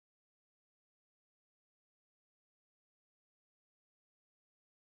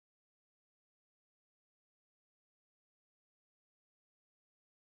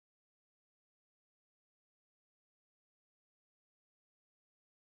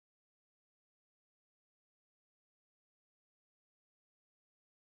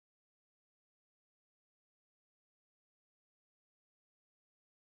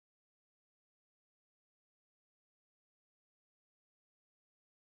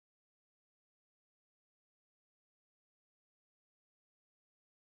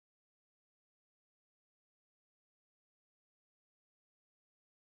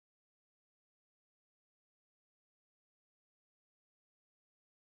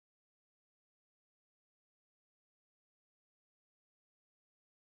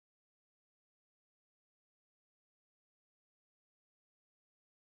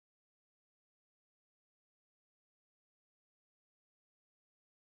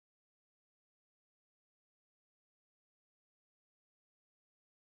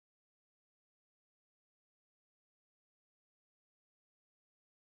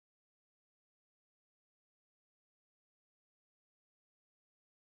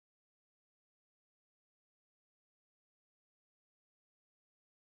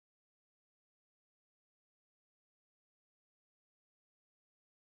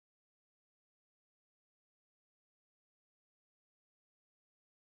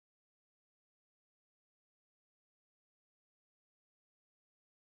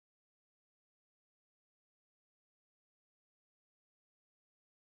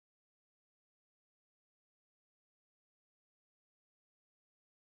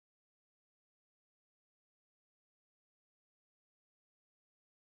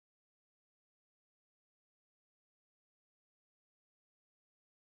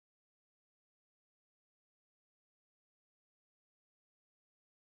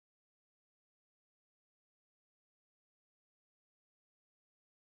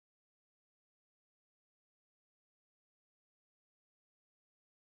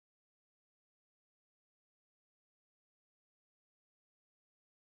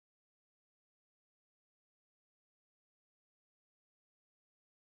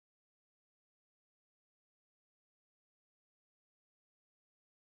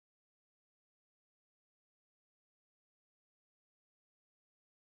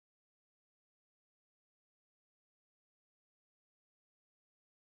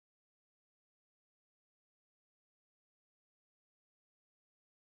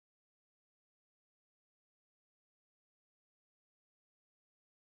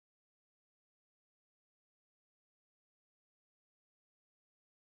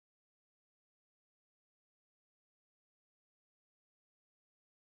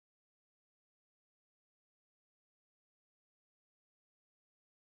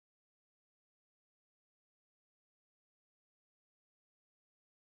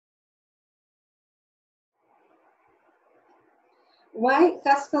Welcome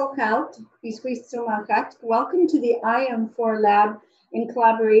to the IM4 Lab in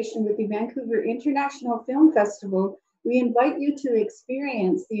collaboration with the Vancouver International Film Festival. We invite you to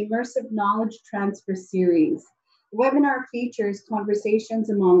experience the Immersive Knowledge Transfer Series. The webinar features conversations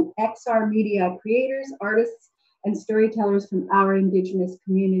among XR media creators, artists, and storytellers from our Indigenous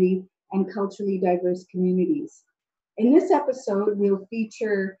community and culturally diverse communities. In this episode, we'll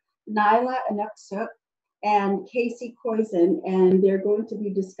feature Nyla Innuksuk and Koyczan, and they're going to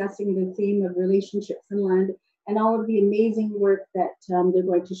be discussing the theme of relationships and land and all of the amazing work that they're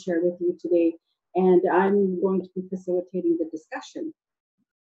going to share with you today. And I'm going to be facilitating the discussion.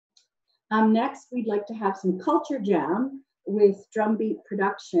 Next, we'd like to have some culture jam with Drumbeat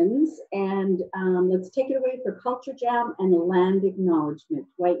Productions, and let's take it away for culture jam and the land acknowledgement.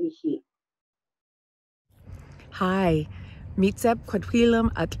 Wai'ihi. Hi. Meetseb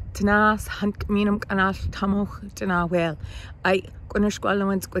Quadwilum at Tanas Hank Minum Kanal Tamoch Tanawel. I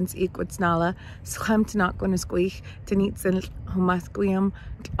Gunnerschwallowens Guns Equitsnala, Schemtanat Gunnersquich, Tanitzel Humasquium,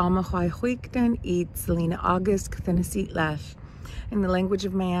 Amahai Huigden, Eat Selena August, Thenneseat Lash. In the language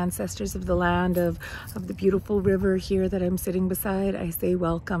of my ancestors of the land of the beautiful river here that I'm sitting beside, I say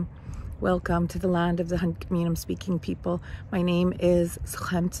welcome. Welcome to the land of the Hunkaminum speaking people. My name is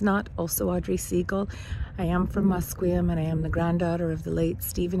Schemtanat, also Audrey Siegel. I am from Musqueam and I am the granddaughter of the late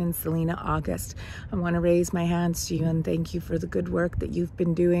Stephen and Selena August. I want to raise my hands to you and thank you for the good work that you've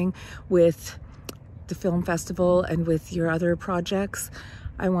been doing with the film festival and with your other projects.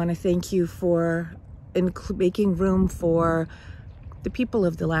 I want to thank you for making room for the people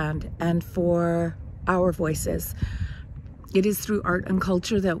of the land and for our voices. It is through art and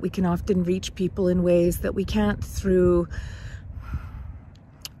culture that we can often reach people in ways that we can't through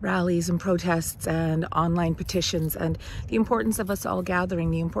rallies and protests and online petitions, and the importance of us all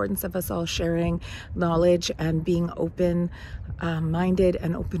gathering, the importance of us all sharing knowledge and being open-minded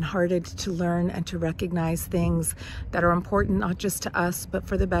and open-hearted to learn and to recognize things that are important not just to us but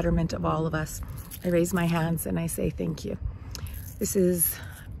for the betterment of all of us. I raise my hands and I say thank you. This is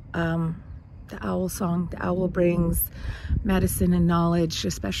the owl song. The owl brings medicine and knowledge,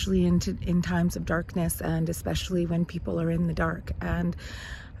 especially in times of darkness and especially when people are in the dark. And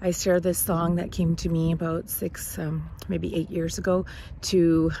I share this song that came to me about 6, maybe 8 years ago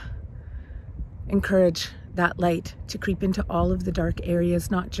to encourage that light to creep into all of the dark areas,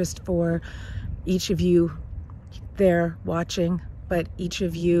 not just for each of you there watching, but each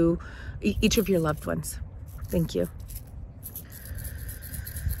of your loved ones. Thank you.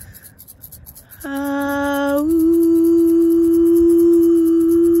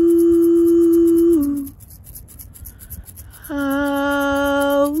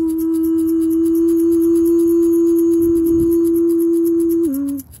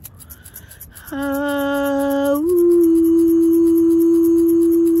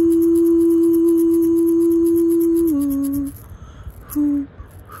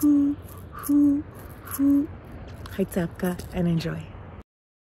 Haitzapka and enjoy.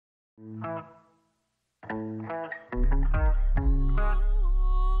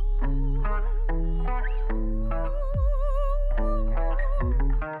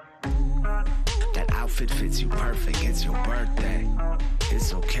 That outfit fits you perfect, it's your birthday.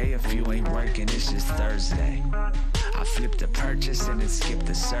 It's okay if you ain't working, it's just Thursday. I flipped a purchase and it skipped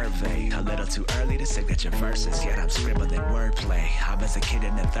the survey. A little too early to signature verses, yet I'm scribbling wordplay. I was a kid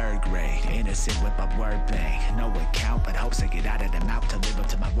in the 3rd grade, innocent with my word bank. No account, but hopes I get out of the mouth to live up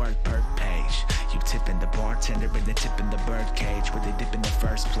to my word per page. You tipping the bartender and then tipping the bird cage. Where they dip in the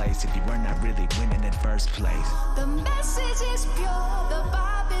first place if you were not really winning in first place. The message is pure, the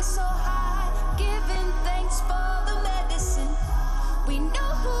vibe is so high. Giving thanks for the medicine. We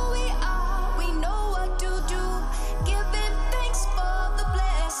know who we are, we know what to do. Giving thanks for the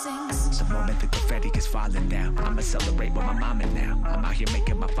blessings. The moment the confetti is falling down, I'ma celebrate with my mama now. I'm out here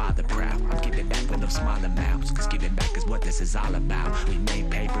making my father proud. I'm giving back with those smiling mouths, cause giving back is what this is all about. We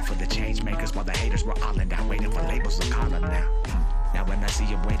made paper for the change makers while the haters were all in down, waiting for labels to call them now. Now when I see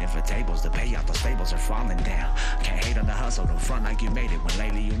you waiting for tables to pay out, those fables are falling down. Can't hate on the hustle, don't front like you made it when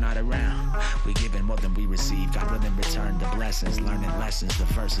lately you're not around. We giving more than we receive, God will in return the blessings. Learning lessons, the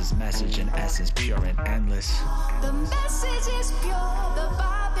verse's message in essence, pure and endless. The message is pure, the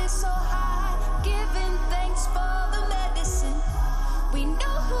vibe is so high. Giving thanks for the medicine. We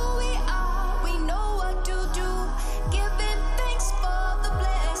know who we are, we know what to do. Giving thanks for the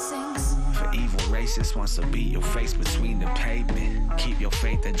blessings. For evil race oasis wants to be your face between the pavement. Keep your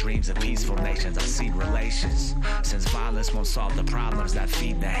faith and dreams of peaceful nations. I see relations. Since violence won't solve the problems that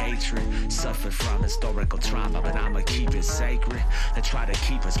feed the hatred. Suffered from historical trauma, but I'ma keep it sacred. They try to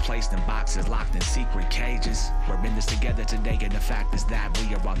keep us placed in boxes, locked in secret cages. We're in this together today, and the fact is that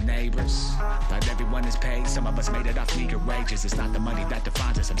we are all neighbors. Not everyone is paid, some of us made it off meager wages. It's not the money that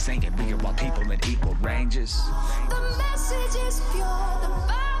defines us, I'm saying we are all people in equal ranges. The message is pure, the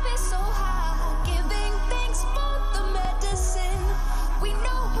vibe is so high. Giving thanks for the medicine. We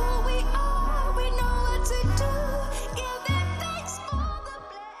know who we are, we know what to do. Giving thanks for the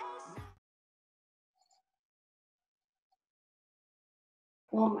blessing.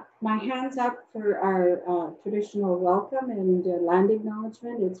 Well, my hands up for our traditional welcome and land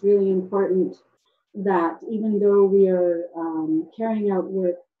acknowledgement. It's really important that even though we are carrying out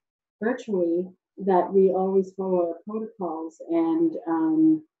work virtually, that we always follow our protocols. And,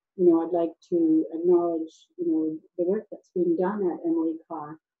 you know, I'd like to acknowledge, you know, the work that's being done at Emily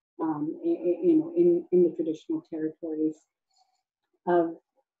Carr, you know, in the traditional territories of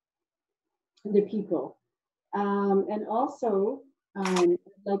the people. And also, I'd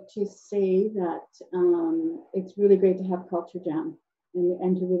like to say that it's really great to have Culture Jam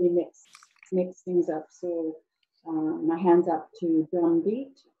and to really mix things up. So my hands up to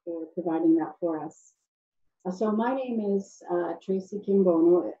Drumbeat for providing that for us. So my name is Tracey Kim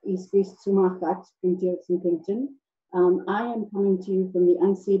Bonneau, East Sumakat, Penticton. I am coming to you from the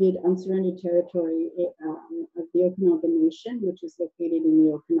unceded, unsurrendered territory of the Okanagan Nation, which is located in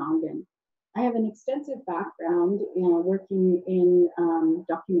the Okanagan. I have an extensive background working in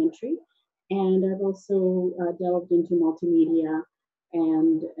documentary, and I've also delved into multimedia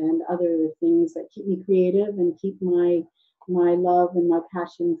and other things that keep me creative and keep my love and my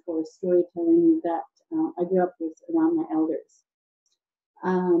passion for storytelling that I grew up with around my elders.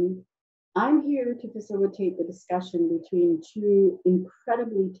 I'm here to facilitate the discussion between two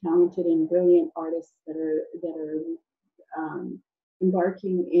incredibly talented and brilliant artists that are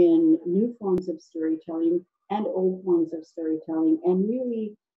embarking in new forms of storytelling and old forms of storytelling, and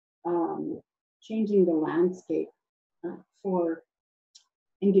really changing the landscape for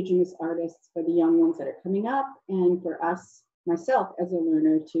Indigenous artists, for the young ones that are coming up, and for us, myself as a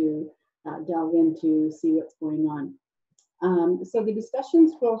learner, to delve into, see what's going on. So the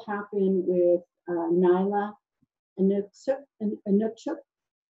discussions will happen with Nyla Innuksuk.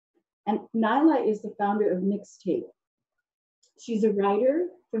 And Nyla is the founder of Mixtape. She's a writer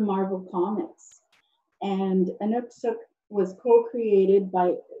for Marvel Comics. And Innuksuk co-created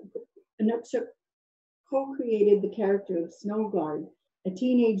the character of Snowguard, a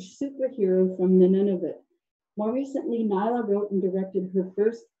teenage superhero from Nunavut. More recently, Nyla wrote and directed her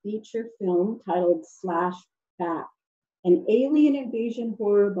first feature film titled Slash Back, an alien invasion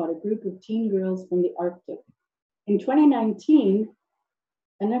horror about a group of teen girls from the Arctic. In 2019,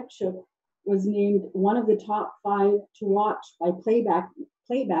 Innuksuk was named one of the top 5 to watch by Playback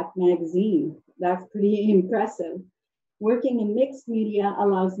magazine. That's pretty impressive. Working in mixed media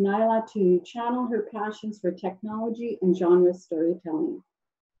allows Nyla to channel her passions for technology and genre storytelling.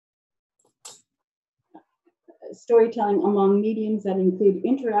 Storytelling among mediums that include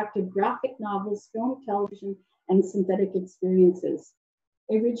interactive graphic novels, film, television, and synthetic experiences.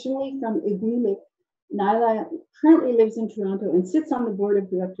 Originally from Igloolik, Nyla currently lives in Toronto and sits on the board of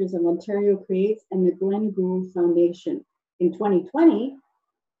directors of Ontario Creates and the Glenn Gould Foundation. In 2020,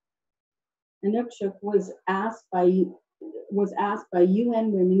 Innuksuk was asked by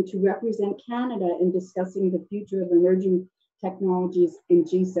UN Women to represent Canada in discussing the future of emerging technologies in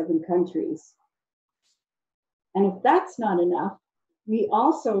G7 countries. And if that's not enough, we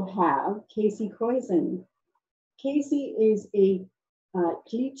also have Casey Koyczan. Casey is a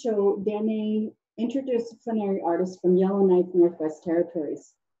Clicho Dene interdisciplinary artist from Yellowknife Northwest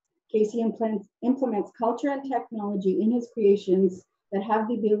Territories. Casey implements culture and technology in his creations that have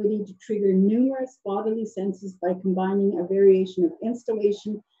the ability to trigger numerous bodily senses by combining a variation of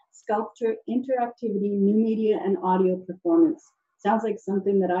installation, sculpture, interactivity, new media, and audio performance. Sounds like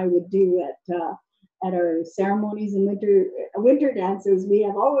something that I would do at our ceremonies and winter dances. We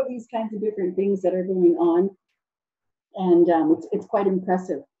have all of these kinds of different things that are going on, and it's quite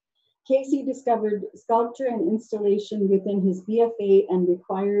impressive. Casey discovered sculpture and installation within his BFA and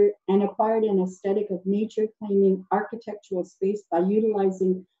acquired an aesthetic of nature-claiming architectural space by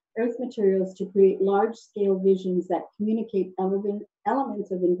utilizing earth materials to create large-scale visions that communicate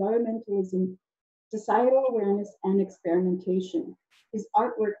elements of environmentalism, societal awareness, and experimentation. His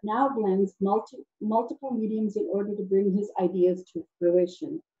artwork now blends multiple mediums in order to bring his ideas to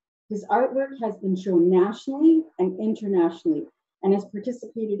fruition. His artwork has been shown nationally and internationally. and has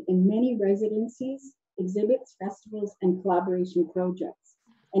participated in many residencies, exhibits, festivals, and collaboration projects.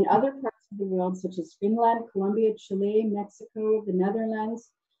 In other parts of the world, such as Finland, Colombia, Chile, Mexico, the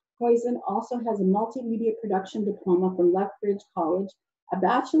Netherlands, Koyczan also has a multimedia production diploma from Lethbridge College, a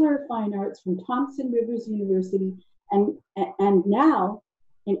Bachelor of Fine Arts from Thompson Rivers University, and now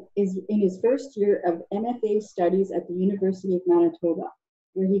is in his first year of MFA studies at the University of Manitoba,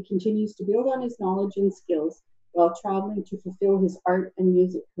 where he continues to build on his knowledge and skills while traveling to fulfill his art and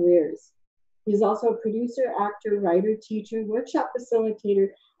music careers. He is also a producer, actor, writer, teacher, workshop facilitator,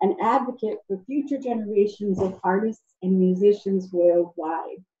 and advocate for future generations of artists and musicians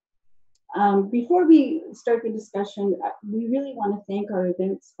worldwide. Before we start the discussion, we really want to thank our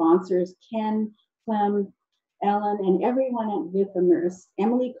event sponsors, Ken, Clem, Ellen, and everyone at VIFF Immerse,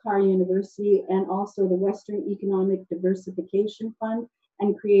 Emily Carr University, and also the Western Economic Diversification Fund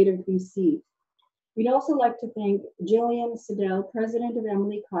and Creative BC. We'd also like to thank Jillian Siddell, President of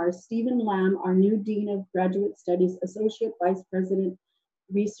Emily Carr, Stephen Lamb, our new Dean of Graduate Studies, Associate Vice President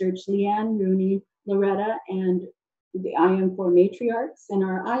Research, Leanne Rooney, Loretta, and the IM4 Matriarchs, and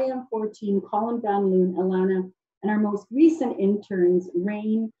our IM4 team, Colin Van Loon, Alana, and our most recent interns,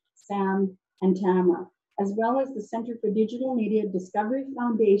 Rain, Sam, and Tama, as well as the Center for Digital Media Discovery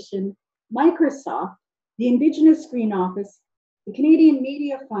Foundation, Microsoft, the Indigenous Screen Office, the Canadian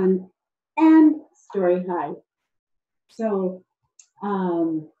Media Fund, and Story High. So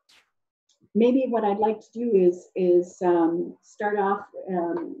maybe what I'd like to do is start off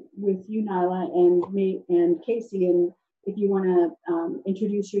with you, Nyla, and Casey, and if you want to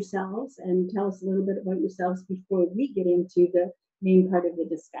introduce yourselves and tell us a little bit about yourselves before we get into the main part of the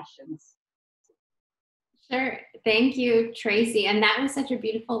discussions. Sure. Thank you, Tracy. And that was such a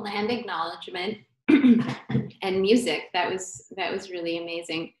beautiful land acknowledgement and music. That was really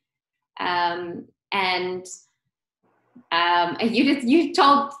amazing. You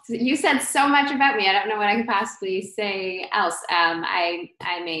said so much about me. I don't know what I could possibly say else. I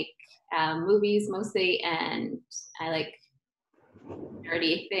make movies mostly, and I like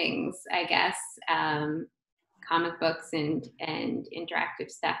nerdy things, I guess, comic books and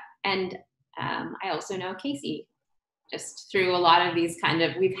interactive stuff. And I also know Casey, just through a lot of these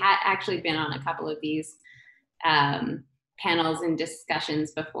we've actually been on a couple of these panels and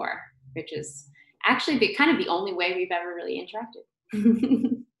discussions before, which is actually the only way we've ever really interacted.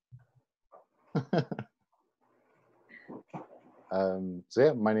 So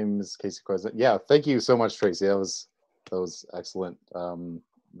yeah, my name is Casey Koyczan. Yeah, thank you so much, Tracy. That was excellent.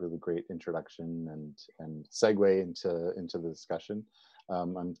 Really great introduction and segue into the discussion.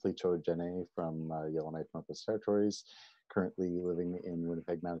 I'm Fleetcho Jene from Yellowknife Northwest Territories, currently living in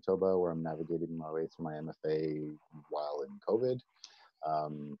Winnipeg, Manitoba, where I'm navigating my way through my MFA while in COVID.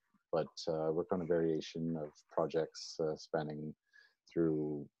 But worked on a variation of projects spanning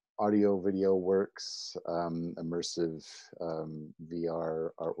through audio, video works, immersive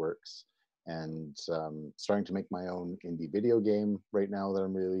VR artworks, and starting to make my own indie video game right now that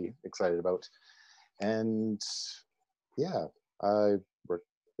I'm really excited about. And yeah, I work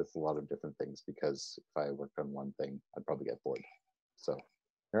with a lot of different things because if I worked on one thing, I'd probably get bored. So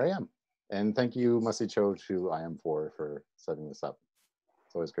here I am. And thank you, Masi Cho, to IM4 for setting this up.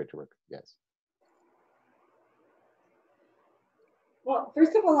 It's always great to work with you guys. Well,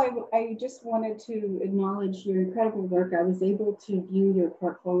 first of all, I just wanted to acknowledge your incredible work. I was able to view your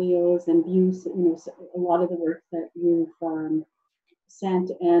portfolios and view, a lot of the work that you've sent,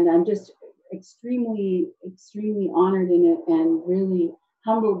 and I'm just extremely, extremely honored in it and really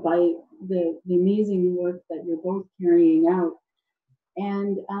humbled by the amazing work that you're both carrying out.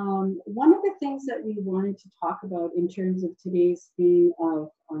 And one of the things that we wanted to talk about in terms of today's theme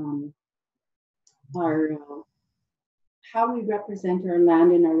of our how we represent our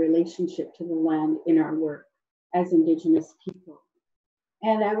land and our relationship to the land in our work as Indigenous people.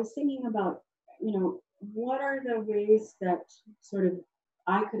 And I was thinking about, what are the ways that sort of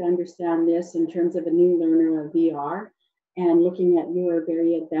I could understand this in terms of a new learner of VR, and looking at your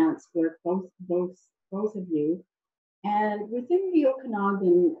very advanced work, both of you. And within the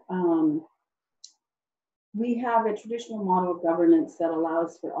Okanagan, we have a traditional model of governance that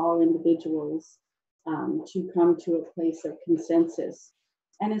allows for all individuals to come to a place of consensus.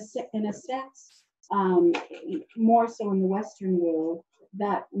 And in a sense, more so in the Western world,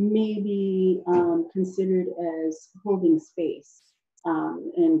 that may be considered as holding space.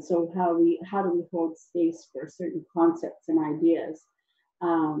 And so how do we hold space for certain concepts and ideas?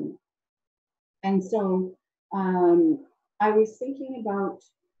 And so I was thinking about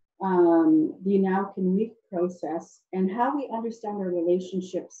the Now Can We process and how we understand our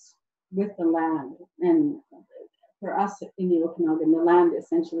relationships with the land. And for us in the Okanagan, the land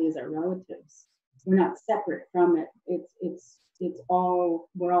essentially is our relatives. We're not separate from it. It's all,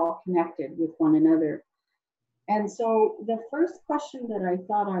 we're all connected with one another. And so the first question that I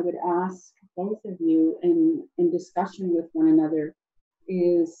thought I would ask both of you in discussion with one another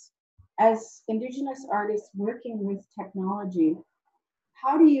is, as Indigenous artists working with technology,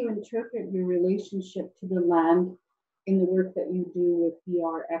 how do you interpret your relationship to the land in the work that you do with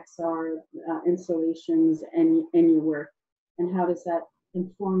VR, XR installations and your work? And how does that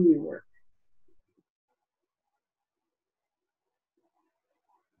inform your work?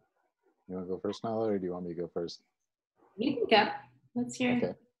 You want to go first, Nyla, or do you want me to go first? You can go. Let's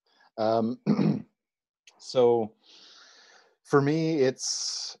hear. Okay. So for me,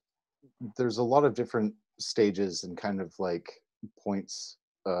 there's a lot of different stages and kind of like points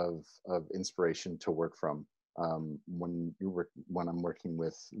of inspiration to work from when I'm working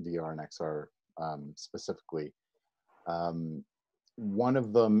with VR and XR specifically. One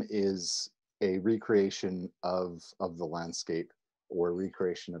of them is a recreation of the landscape, or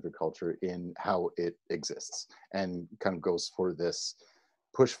recreation of your culture in how it exists, and kind of goes for this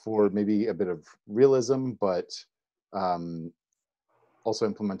push for maybe a bit of realism, but also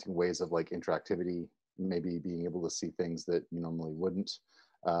implementing ways of like interactivity, maybe being able to see things that you normally wouldn't.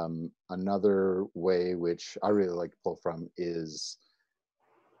 Another way which I really like to pull from is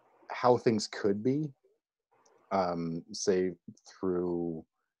how things could be, say through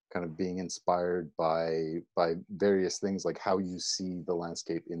kind of being inspired by various things, like how you see the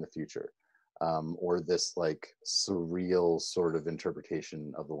landscape in the future, or this like surreal sort of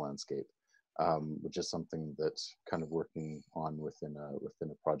interpretation of the landscape, which is something that's kind of working on within a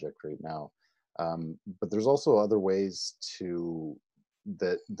project right now. But there's also other ways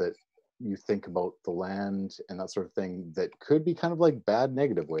that you think about the land and that sort of thing that could be kind of like bad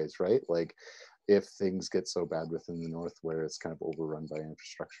negative ways, right? Like if things get so bad within the north where it's kind of overrun by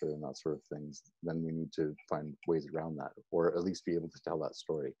infrastructure and that sort of things, then we need to find ways around that, or at least be able to tell that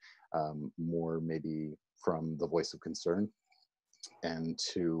story more maybe from the voice of concern, and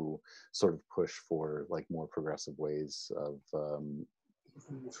to sort of push for like more progressive ways of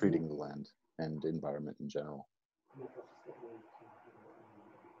treating the land and environment in general.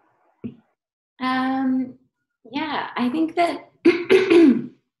 Yeah, I think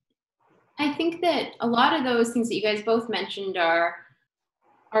that a lot of those things that you guys both mentioned are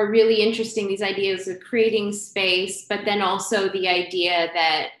really interesting. These ideas of creating space, but then also the idea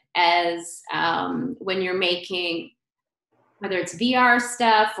that as when you're making, whether it's VR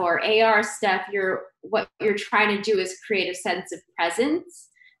stuff or AR stuff, what you're trying to do is create a sense of presence.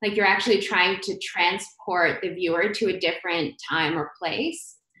 Like you're actually trying to transport the viewer to a different time or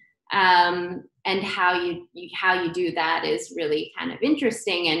place. And how you do that is really kind of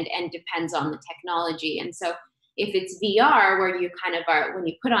interesting and depends on the technology. And so if it's VR, where you kind of are, when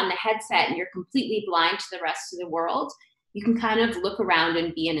you put on the headset and you're completely blind to the rest of the world, you can kind of look around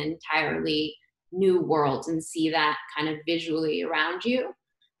and be in an entirely new world and see that kind of visually around you.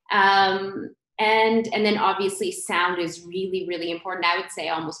 And then obviously sound is really, really important. I would say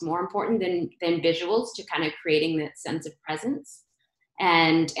almost more important than visuals to kind of creating that sense of presence.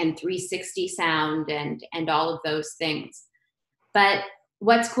 And 360 sound and all of those things. But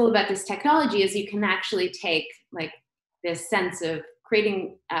what's cool about this technology is you can actually take like this sense of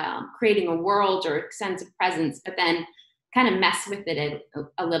creating a world or a sense of presence, but then kind of mess with it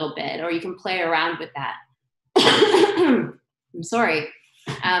a little bit, or you can play around with that. I'm sorry.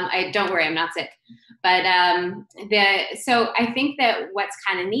 Don't worry, I'm not sick. But so I think that what's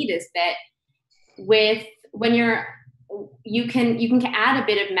kind of neat is that you can add a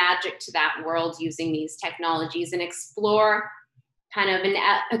bit of magic to that world using these technologies and explore kind of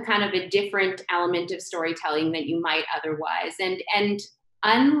a different element of storytelling that you might otherwise. And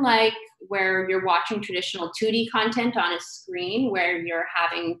unlike where you're watching traditional 2D content on a screen, where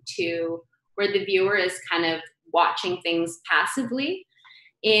the viewer is kind of watching things passively,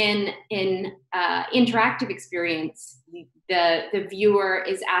 in interactive experience, the viewer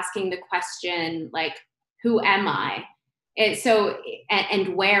is asking the question like, who am I? And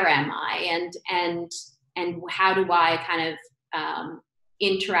where am I? And how do I kind of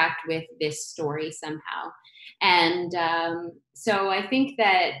interact with this story somehow? And so I think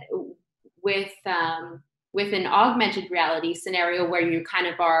that with an augmented reality scenario where you kind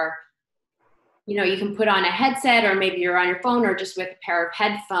of are, you can put on a headset, or maybe you're on your phone, or just with a pair of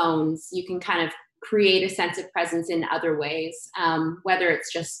headphones, you can kind of create a sense of presence in other ways, whether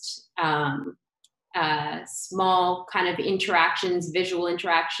it's just small kind of interactions, visual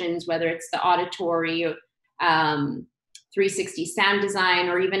interactions, whether it's the auditory 360 sound design,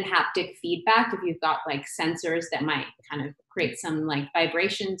 or even haptic feedback if you've got like sensors that might kind of create some like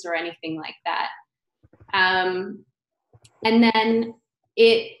vibrations or anything like that. And then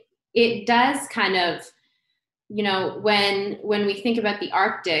it does kind of, you know, when we think about the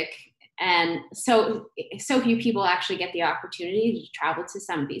Arctic, and so few people actually get the opportunity to travel to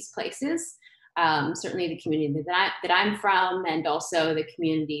some of these places. Certainly the community that I'm from, and also the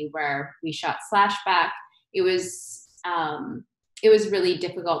community where we shot Slashback, it was really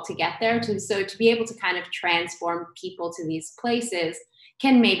difficult to get there. So to be able to kind of transform people to these places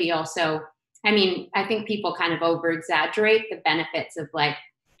can maybe also, I mean, I think people kind of over exaggerate the benefits of like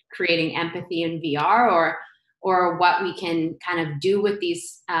creating empathy in VR, or what we can kind of do with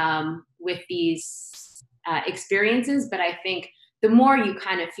these experiences. But I think the more you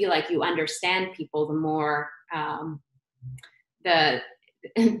kind of feel like you understand people, the more the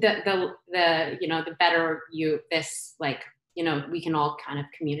you know, the better we can all kind of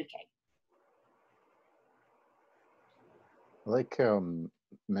communicate. I like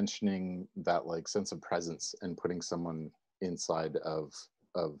mentioning that like sense of presence and putting someone inside of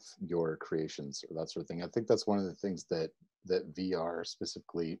your creations or that sort of thing. I think that's one of the things that VR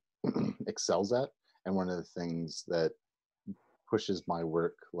specifically excels at, and one of the things that pushes my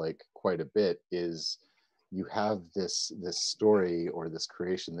work like quite a bit is you have this story or this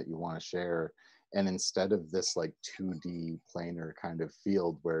creation that you want to share, and instead of this like 2D planar kind of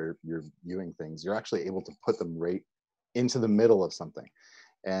field where you're viewing things, you're actually able to put them right into the middle of something.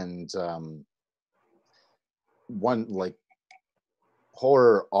 And one, like,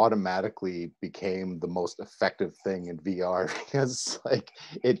 horror automatically became the most effective thing in VR because like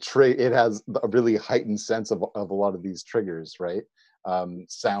it has a really heightened sense of a lot of these triggers, right?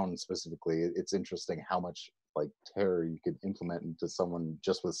 Sound specifically, it's interesting how much like terror you could implement into someone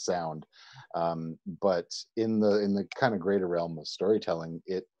just with sound. But in the kind of greater realm of storytelling,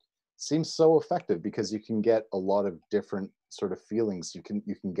 it seems so effective because you can get a lot of different sort of feelings. You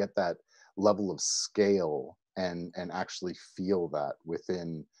can get that level of scale and actually feel that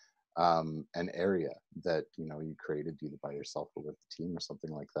within an area that, you know, you created either by yourself or with the team or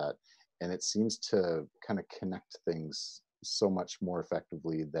something like that. And it seems to kind of connect things so much more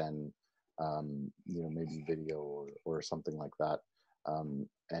effectively than you know, maybe video or something like that.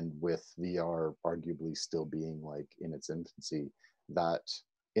 And with VR arguably still being like in its infancy, that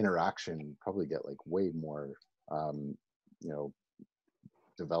interaction probably get like way more you know,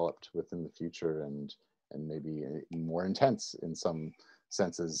 developed within the future, and maybe more intense in some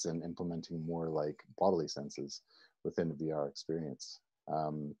senses, and implementing more like bodily senses within the VR experience.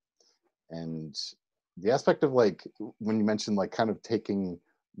 And the aspect of like, when you mentioned like kind of taking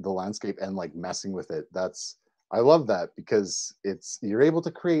the landscape and like messing with it, I love that, because you're able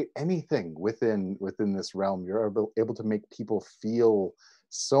to create anything within this realm. You're able to make people feel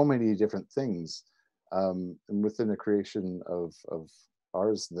so many different things. And within a creation of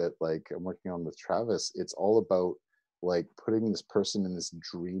ours that like I'm working on with Travis, it's all about like putting this person in this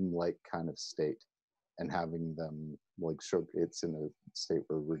dream-like kind of state and having them like show, it's in a state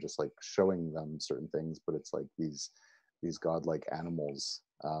where we're just like showing them certain things, but it's like these godlike animals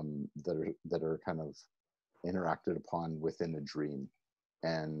that are kind of interacted upon within a dream.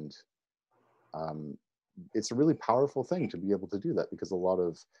 And it's a really powerful thing to be able to do that, because a lot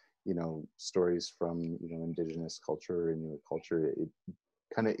of, you know, stories from, you know, Indigenous culture and Inuit culture, it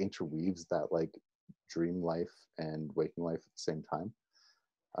kind of interweaves that like dream life and waking life at the same time.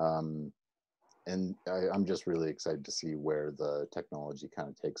 And I'm just really excited to see where the technology kind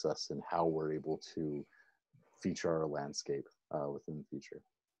of takes us and how we're able to feature our landscape within the future.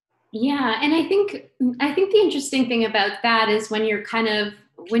 Yeah, and I think the interesting thing about that is when you're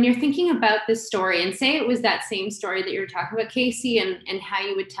thinking about this story, and say it was that same story that you were talking about, Casey, and how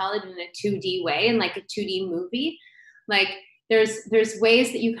you would tell it in a 2D way, and like a 2D movie, like there's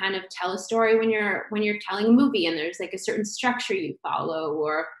ways that you kind of tell a story when you're telling a movie, and there's like a certain structure you follow,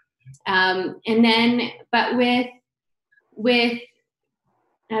 or and then, but with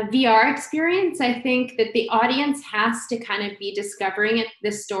a VR experience, I think that the audience has to kind of be discovering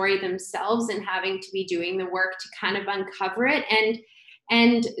the story themselves and having to be doing the work to kind of uncover it.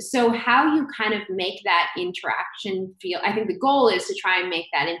 And so how you kind of make that interaction feel, I think the goal is to try and make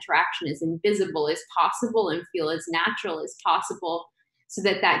that interaction as invisible as possible and feel as natural as possible, so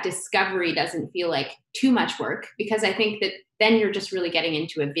that discovery doesn't feel like too much work, because I think that then you're just really getting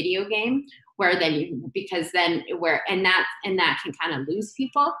into a video game where then that can kind of lose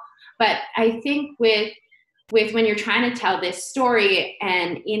people. But I think with when you're trying to tell this story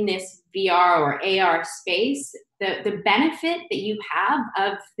and in this VR or AR space, the benefit that you have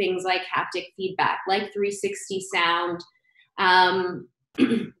of things like haptic feedback, like 360 sound,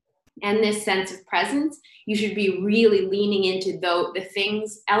 and this sense of presence, you should be really leaning into the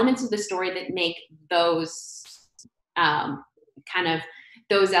things, elements of the story that make those kind of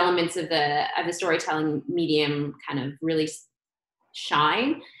those elements of the storytelling medium kind of really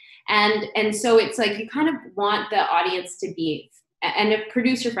shine. And so it's like you kind of want the audience to be, and a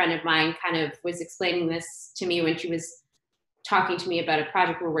producer friend of mine kind of was explaining this to me when she was talking to me about a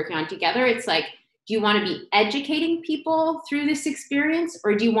project we're working on together. It's like, do you want to be educating people through this experience,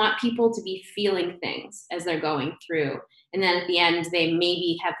 or do you want people to be feeling things as they're going through? And then at the end, they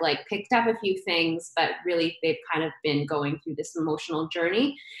maybe have like picked up a few things, but really they've kind of been going through this emotional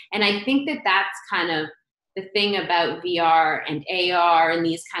journey. And I think that that's kind of the thing about VR and AR and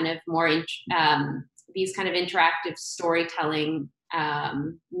these kind of more, these kind of interactive storytelling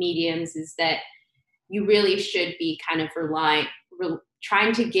mediums, is that you really should be kind of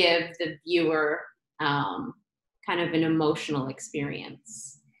trying to give the viewer kind of an emotional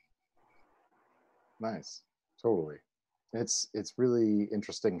experience. Nice, totally. It's really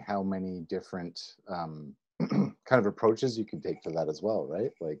interesting how many different kind of approaches you can take to that as well,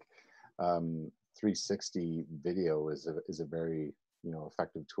 right? Like 360 video is a very, you know,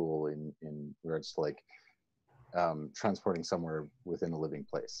 effective tool in regards to like transporting somewhere within a living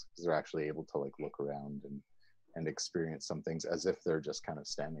place, because they're actually able to like look around and experience some things as if they're just kind of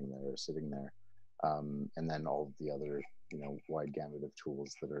standing there or sitting there. And then all of the other, you know, wide gamut of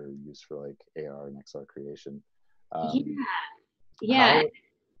tools that are used for like AR and XR creation. Yeah.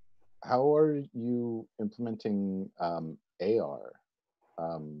 How are you implementing AR?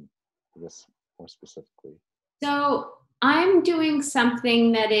 I guess more specifically. So I'm doing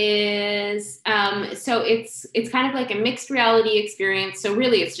something that is, so it's kind of like a mixed reality experience. So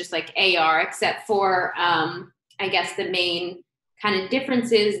really it's just like AR, except for, I guess the main kind of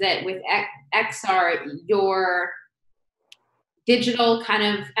difference is that with XR, your digital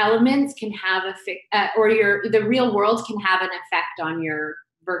kind of elements can have the real world can have an effect on your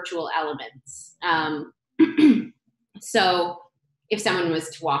virtual elements. So if someone was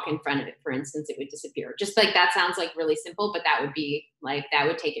to walk in front of it, for instance, it would disappear. Just like that sounds like really simple, but that would be like, that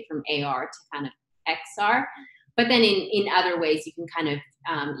would take it from AR to kind of XR. But then in other ways, you can kind of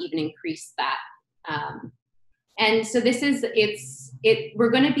even increase that. And so this is, we're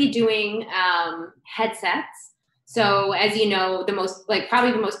going to be doing headsets. So as you know,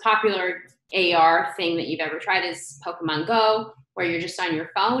 probably the most popular AR thing that you've ever tried is Pokemon Go, where you're just on your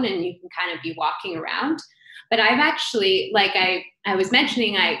phone and you can kind of be walking around. But I've actually, like I was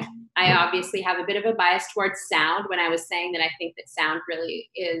mentioning, I obviously have a bit of a bias towards sound when I was saying that I think that sound really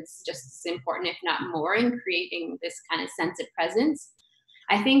is just as important, if not more, in creating this kind of sense of presence.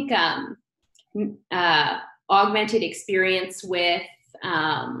 I think augmented experience with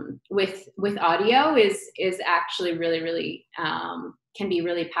audio is actually really can be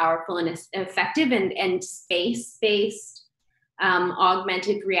really powerful and effective, and space-based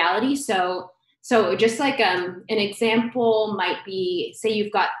augmented reality. So just like an example might be, say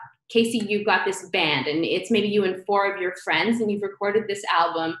you've got this band and it's maybe you and 4 of your friends and you've recorded this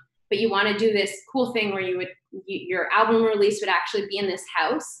album, but you want to do this cool thing where your album release would actually be in this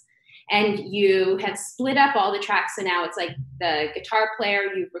house, and you have split up all the tracks. So now it's like the guitar player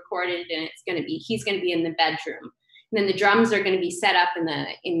you've recorded and he's going to be in the bedroom. And then the drums are going to be set up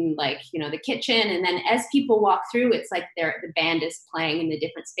in like, you know, the kitchen. And then as people walk through, it's like the band is playing in the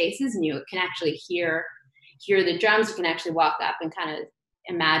different spaces, and you can actually hear the drums. You can actually walk up and kind of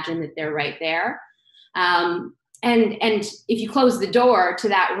imagine that they're right there. And if you close the door to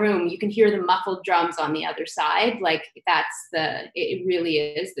that room, you can hear the muffled drums on the other side. Like it really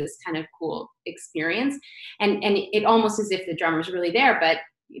is this kind of cool experience. And it almost as if the drummer's really there, but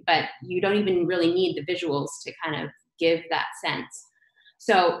you don't even really need the visuals to kind of give that sense.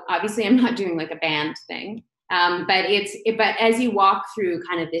 So obviously I'm not doing like a band thing, but as you walk through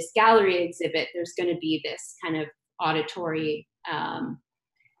kind of this gallery exhibit, there's going to be this kind of auditory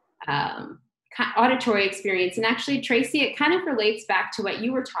experience. And actually, Tracey, it kind of relates back to what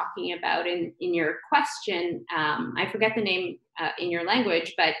you were talking about in your question. I forget the name in your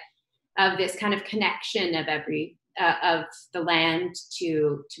language, but of this kind of connection of of the land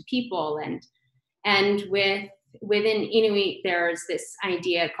to people, and within Inuit, there's this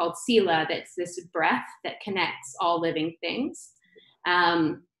idea called sila, that's this breath that connects all living things.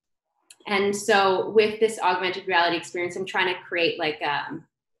 And so with this augmented reality experience, I'm trying to create like,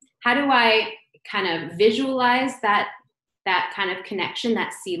 how do I kind of visualize that kind of connection,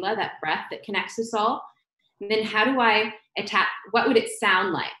 that sila, that breath that connects us all? And then how do I what would it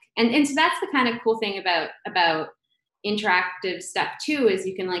sound like? And so that's the kind of cool thing about interactive stuff too, is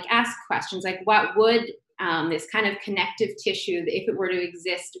you can like ask questions like, what would this kind of connective tissue. If it were to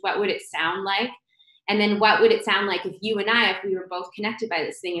exist, what would it sound like? And then what would it sound like if you and I, if we were both connected by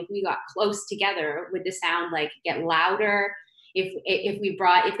this thing, if we got close together, would the sound like get louder?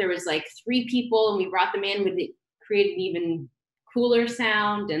 If there was like 3 people and we brought them in, would it create an even cooler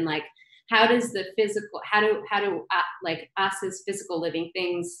sound? And like, how does the physical, how do like us as physical living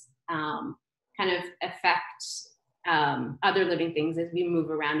things kind of affect other living things as we move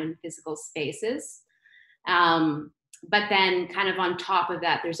around in physical spaces? But then kind of on top of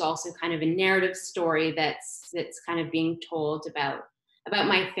that, there's also kind of a narrative story that's kind of being told about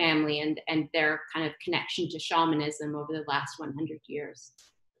my family and their kind of connection to shamanism over the last 100 years.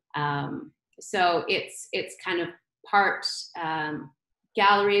 So it's kind of part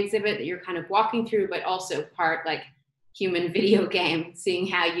gallery exhibit that you're kind of walking through, but also part like human video game, seeing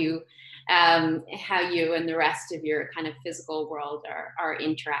how you and the rest of your kind of physical world are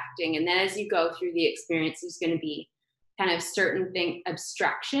interacting. And then as you go through the experience, there's going to be kind of certain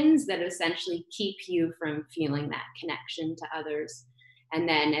abstractions that essentially keep you from feeling that connection to others. And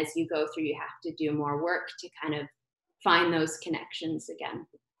then as you go through, you have to do more work to kind of find those connections again.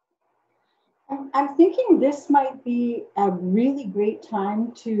 I'm thinking this might be a really great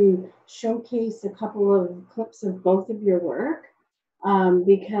time to showcase a couple of clips of both of your work,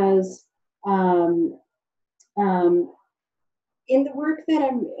 because in the work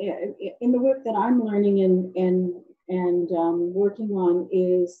that I'm learning and working on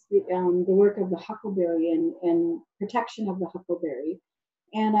is the work of the huckleberry and protection of the huckleberry,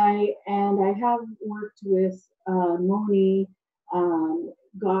 and I have worked with Moni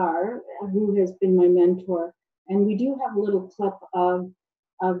Gar, who has been my mentor, and we do have a little clip of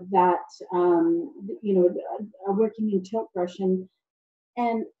that, working in tilt brush, and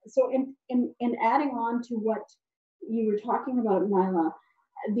so in adding on to what you were talking about, Nyla,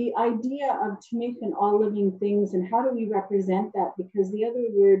 the idea of Tumikin, all living things, and how do we represent that? Because the other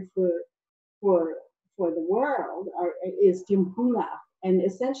word for the world is Timhula. And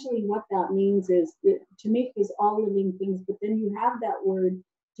essentially what that means is that Tumik is all living things, but then you have that word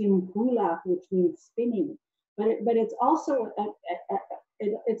Timhula, which means spinning. But it's also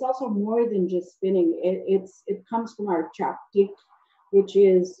it's also more than just spinning. It comes from our chaptik, which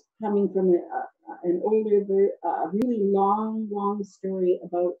is coming from an older, really long story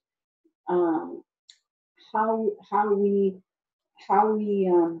about how we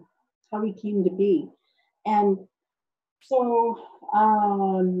came to be. And so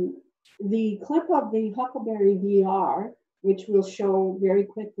the clip of the Huckleberry VR, which we'll show very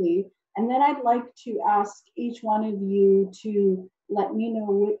quickly, and then I'd like to ask each one of you to let me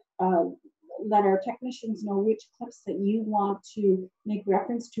know let our technicians know which clips that you want to make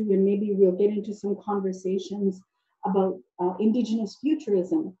reference to, and maybe we'll get into some conversations about Indigenous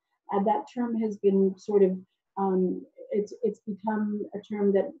futurism. That term has been sort of, it's become a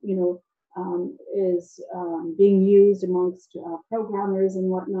term that, is being used amongst programmers and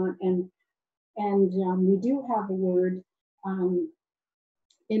whatnot. And we do have a word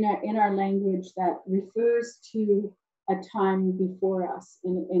in our language that refers to a time before us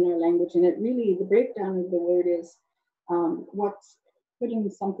in our language. And it really, the breakdown of the word is what's putting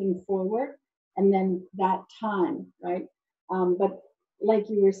something forward and then that time, right? But like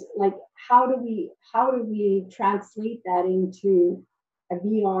you were, like, how do we translate that into a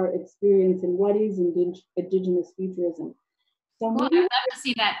VR experience, and what is Indigenous futurism? So well, I'd love to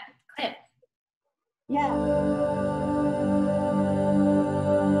see that clip. Yeah.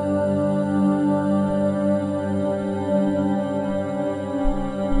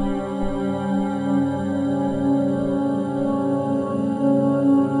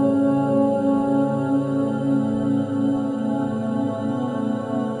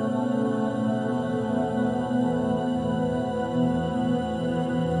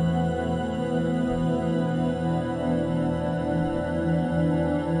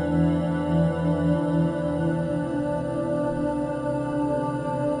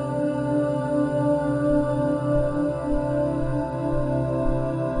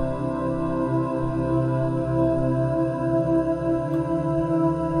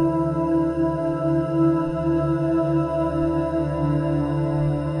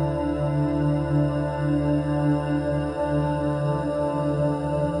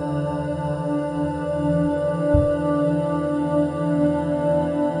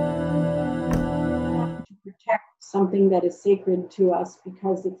 Something that is sacred to us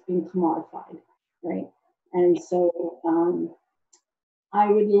because it's been commodified, right? And so I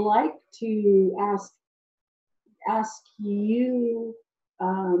would like to ask you,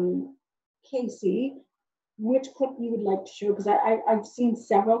 Casey, which clip you would like to show, because I've seen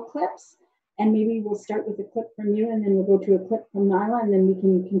several clips, And maybe we'll start with a clip from you, and then we'll go to a clip from Nyla, and then we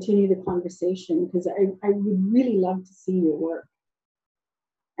can continue the conversation, because I would really love to see your work.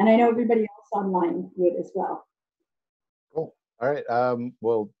 And I know everybody else online would as well. Cool. All right.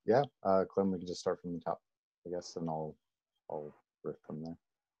 Well, yeah, Clem, we can just start from the top, I guess, and I'll riff from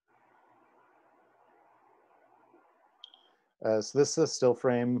there. So this is a still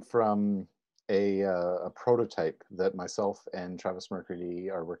frame from a prototype that myself and Travis Mercury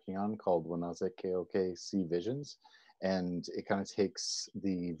are working on called Wanaza Keoke Sea Visions. And it kind of takes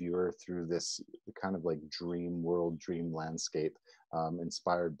the viewer through this kind of like dream world, dream landscape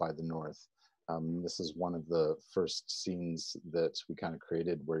inspired by the North. This is one of the first scenes that we kind of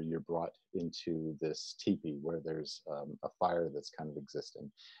created where you're brought into this teepee where there's a fire that's kind of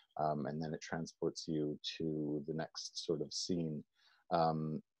existing. And then it transports you to the next sort of scene.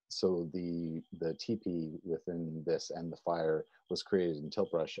 So the teepee within this and the fire was created in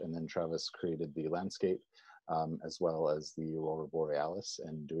Tiltbrush, and then Travis created the landscape as well as the Aurora Borealis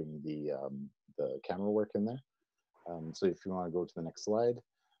and doing the camera work in there. So if you want to go to the next slide.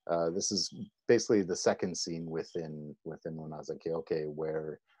 This is basically the second scene within Wanaza Keoke,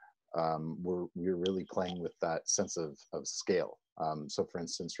 where we're really playing with that sense of scale. So for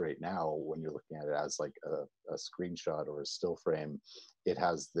instance, right now, when you're looking at it as like a screenshot or a still frame, it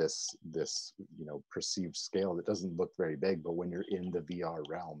has this perceived scale that doesn't look very big, but when you're in the VR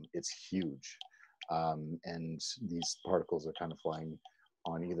realm, it's huge. And these particles are kind of flying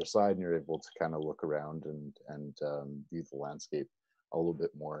on either side, and you're able to kind of look around and view the landscape a little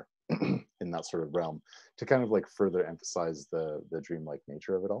bit more in that sort of realm to kind of like further emphasize the dreamlike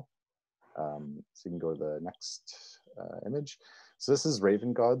nature of it all. So you can go to the next image. So this is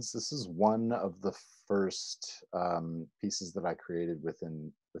Raven Gods. This is one of the first pieces that I created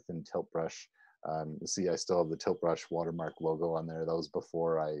within Tiltbrush. You see, I still have the Tiltbrush watermark logo on there. That was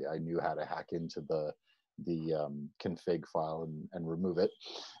before I knew how to hack into the config file and remove it.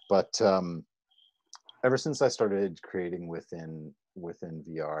 But ever since I started creating within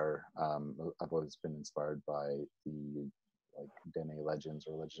VR, I've always been inspired by the like Dene legends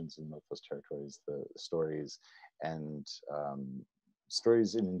or legends in Northwest Territories, the stories and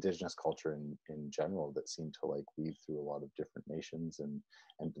stories in Indigenous culture in general that seem to like weave through a lot of different nations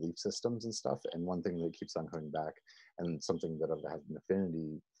and belief systems and stuff. And one thing that keeps on coming back, and something that I've had an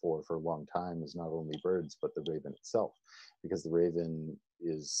affinity for a long time, is not only birds but the raven itself, because the raven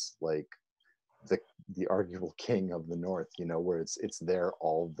is like the arguable king of the North, where it's there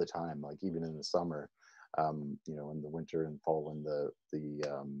all the time, like even in the summer, in the winter and fall when the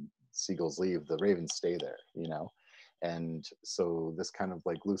seagulls leave, the ravens stay there, and so this kind of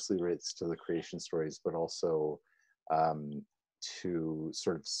like loosely relates to the creation stories, but also to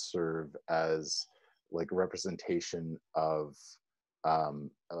sort of serve as like a representation of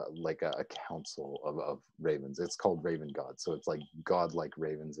like a council of ravens. It's called Raven God, so it's like godlike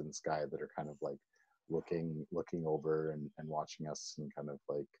ravens in the sky that are kind of like looking over and watching us and kind of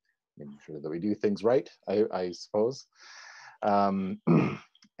like making sure that we do things right, I suppose. And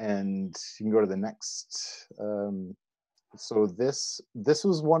you can go to the next. So this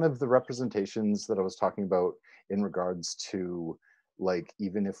was one of the representations that I was talking about in regards to like,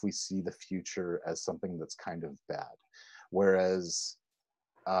 even if we see the future as something that's kind of bad. Whereas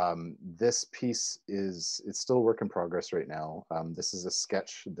this piece it's still a work in progress right now. This is a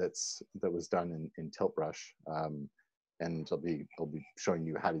sketch that was done in Tiltbrush, and I'll be showing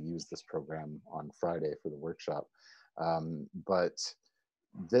you how to use this program on Friday for the workshop. But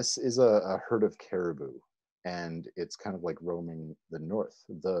this is a herd of caribou, and it's kind of like roaming the north.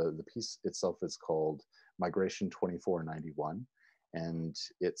 The piece itself is called Migration 2491, and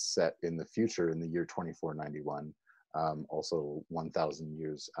it's set in the future in the year 2491. Also 1,000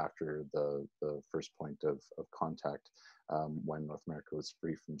 years after the first point of contact, when North America was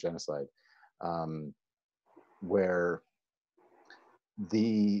free from genocide, where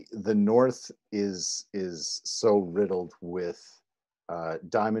the North is so riddled with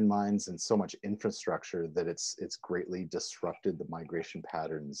diamond mines and so much infrastructure that it's greatly disrupted the migration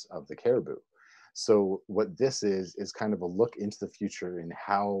patterns of the caribou. So what this is kind of a look into the future in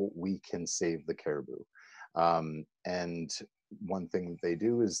how we can save the caribou. And one thing that they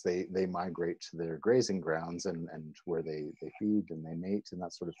do is they migrate to their grazing grounds and where they feed and they mate and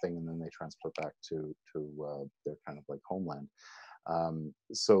that sort of thing, and then they transport back to their kind of like homeland.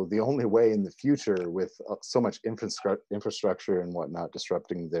 So the only way in the future, with so much infrastructure and whatnot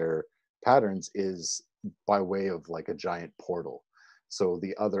disrupting their patterns, is by way of like a giant portal. So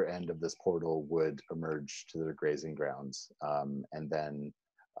the other end of this portal would emerge to their grazing grounds, and then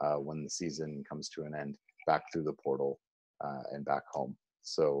when the season comes to an end, back through the portal and back home.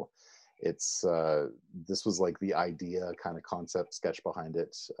 So it's this was like the idea kind of concept sketch behind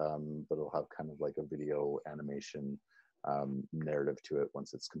it, but it'll have kind of like a video animation narrative to it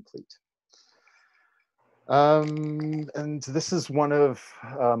once it's complete. And this is one of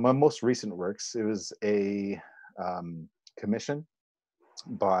my most recent works. It was a commission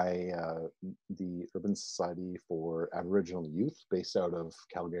by the Urban Society for Aboriginal Youth based out of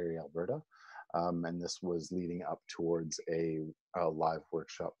Calgary, Alberta. And this was leading up towards a live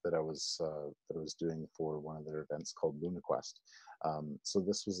workshop that I was doing for one of their events called LunaQuest. So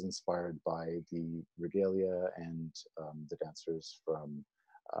this was inspired by the regalia and the dancers from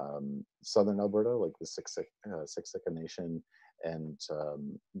Southern Alberta, like the Syilx Nation, and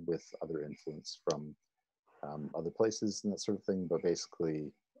with other influence from other places and that sort of thing, but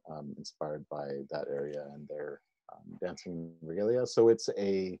basically inspired by that area and their dancing regalia. So it's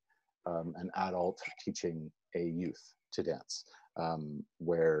an adult teaching a youth to dance,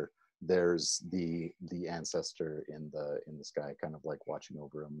 where there's the ancestor in the sky, kind of like watching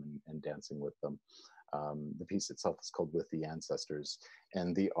over them and dancing with them. The piece itself is called With the Ancestors,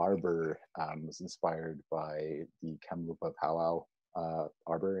 and the arbor was inspired by the Kamloops Powwow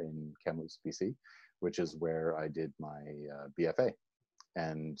arbor in Kamloops, BC, which is where I did my BFA.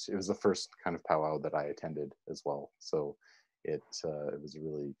 And it was the first kind of powwow that I attended as well. So it was a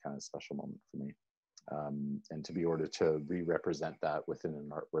really kind of special moment for me. And to be able to re-represent that within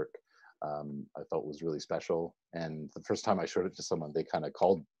an artwork, I felt was really special. And the first time I showed it to someone, they kind of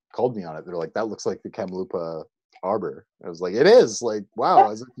called me on it. They're like, "That looks like the Kamloops arbor." I was like, "It is!" Like,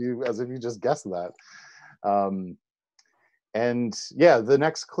 wow, as if you just guessed that. And yeah, the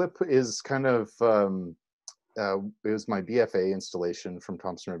next clip is kind of it was my BFA installation from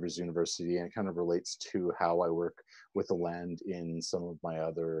Thompson Rivers University, and it kind of relates to how I work with the land in some of my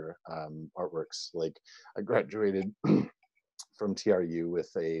other artworks. Like, I graduated from TRU with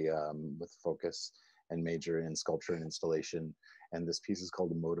focus and major in sculpture and installation, and this piece is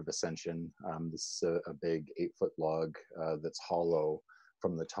called A Mode of Ascension. This is a big 8-foot log that's hollow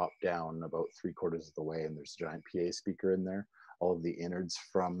from the top down about 3/4 of the way, and there's a giant PA speaker in there. All of the innards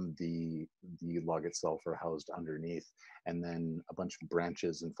from the log itself are housed underneath, and then a bunch of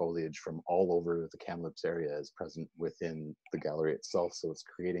branches and foliage from all over the Kamloops area is present within the gallery itself. So it's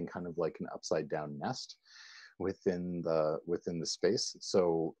creating kind of like an upside down nest within the space.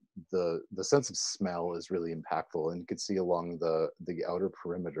 So the sense of smell is really impactful, and you can see along the outer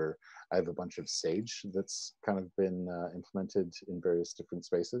perimeter, I have a bunch of sage that's kind of been implemented in various different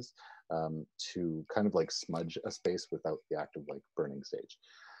spaces to kind of like smudge a space without the act of like burning sage.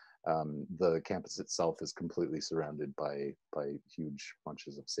 The campus itself is completely surrounded by huge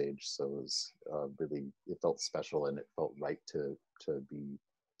bunches of sage, so it was really, it felt special, and it felt right to be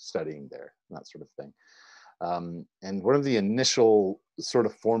studying there and that sort of thing. And one of the initial sort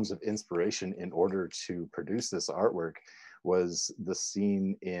of forms of inspiration in order to produce this artwork was the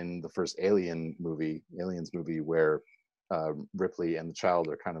scene in the first Aliens movie, where Ripley and the child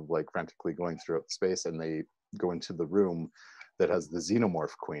are kind of like frantically going throughout space, and they go into the room that has the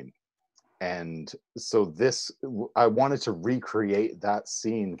xenomorph queen. And so I wanted to recreate that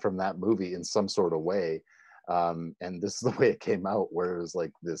scene from that movie in some sort of way. And this is the way it came out, where it was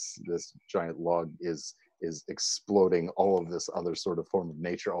like this giant log is exploding all of this other sort of form of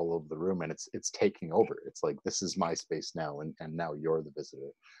nature all over the room, and it's taking over. It's like, this is my space now, and now you're the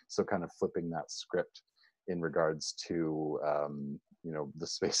visitor. So kind of flipping that script in regards to you know, the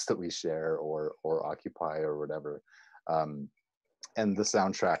space that we share or occupy or whatever. And the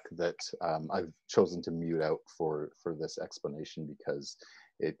soundtrack that I've chosen to mute out for this explanation, because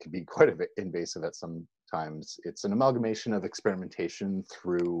it can be quite a bit invasive at some times. It's an amalgamation of experimentation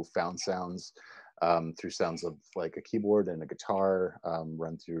through found sounds, through sounds of like a keyboard and a guitar,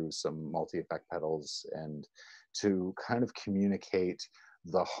 run through some multi-effect pedals, and to kind of communicate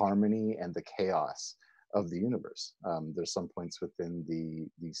the harmony and the chaos of the universe. There's some points within the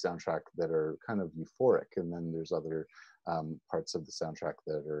soundtrack that are kind of euphoric, and then there's other parts of the soundtrack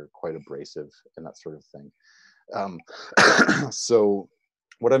that are quite abrasive and that sort of thing. So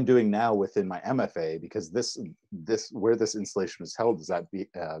what I'm doing now within my MFA, because this where this installation was held is at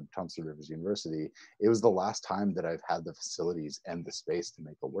Thompson Rivers University, it was the last time that I've had the facilities and the space to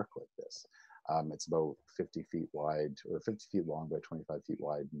make a work like this. It's about 50 feet wide, or 50 feet long by 25 feet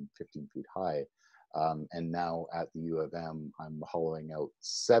wide and 15 feet high. And now at the U of M, I'm hollowing out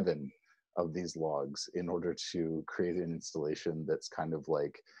 7 of these logs in order to create an installation that's kind of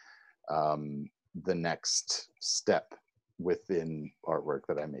like the next step within artwork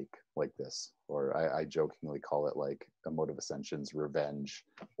that I make like this. Or I jokingly call it like A Mode of Ascension's Revenge,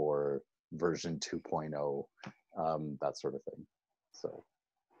 or version 2.0, that sort of thing. So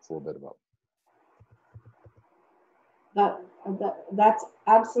a little bit about. That's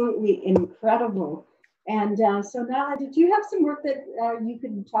absolutely incredible. And so Nyla, did you have some work that you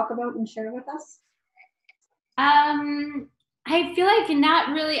could talk about and share with us? I feel like not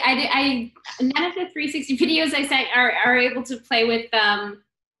really. I none of the 360 videos I sent are able to play with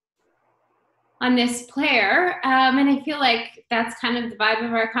on this player, and I feel like that's kind of the vibe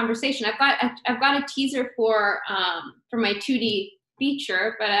of our conversation. I've got a teaser for my 2D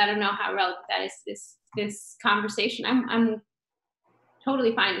feature, but I don't know how relevant that is this conversation. I'm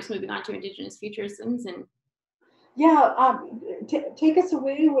totally fine just moving on to Indigenous futurisms and. Yeah, take us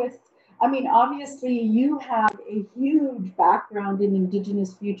away with. I mean, obviously, you have a huge background in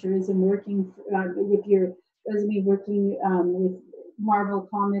Indigenous futurism, working with your resume, working with Marvel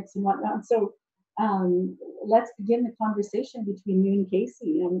Comics and whatnot. So let's begin the conversation between you and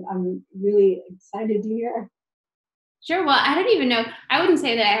Casey. I'm really excited to hear. Sure. Well, I don't even know. I wouldn't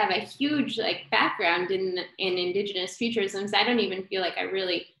say that I have a huge background in Indigenous futurisms. I don't even feel like I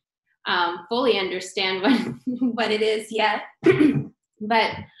really fully understand what it is yet.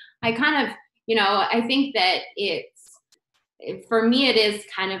 But I kind of, I think that for me, it is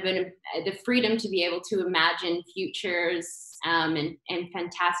kind of the freedom to be able to imagine futures and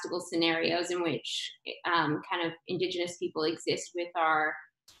fantastical scenarios in which kind of Indigenous people exist with our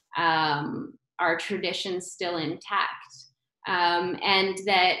traditions still intact, and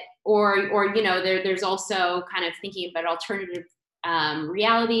that, there's also kind of thinking about alternative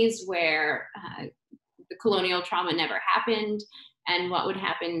realities where the colonial trauma never happened. And what would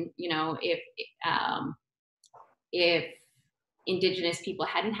happen, if Indigenous people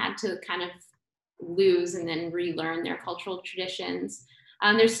hadn't had to kind of lose and then relearn their cultural traditions.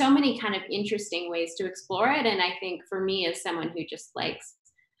 There's so many kind of interesting ways to explore it. And I think for me, as someone who just likes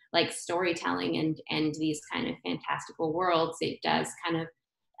storytelling and these kind of fantastical worlds, it does kind of,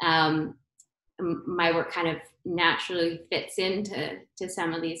 my work kind of naturally fits into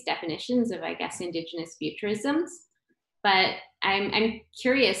some of these definitions of, I guess, Indigenous futurisms. But I'm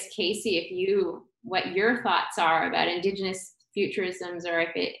curious, Casey, what your thoughts are about Indigenous futurisms, or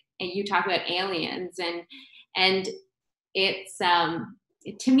and you talk about aliens, and it's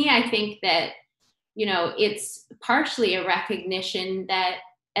to me, I think that it's partially a recognition that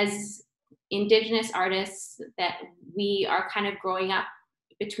as Indigenous artists that we are kind of growing up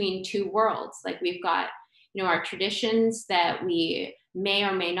between two worlds. Like we've got our traditions that we may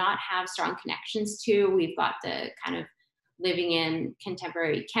or may not have strong connections to. We've got the kind of living in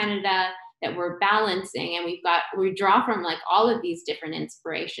contemporary Canada that we're balancing, and we draw from all of these different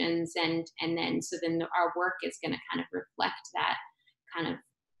inspirations, and then our work is going to kind of reflect that kind of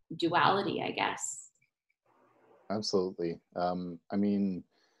duality, I guess. Absolutely. I mean,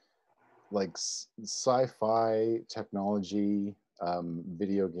 sci-fi, technology,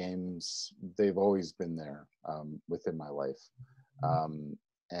 video games, they've always been there within my life.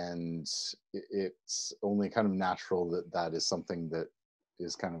 And it's only kind of natural that is something that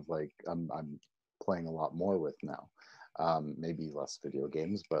is kind of I'm playing a lot more with now. Maybe less video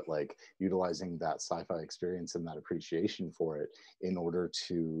games, but utilizing that sci-fi experience and that appreciation for it in order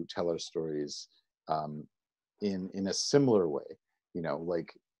to tell our stories in a similar way,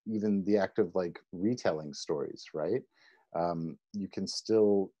 even the act of retelling stories, right? You can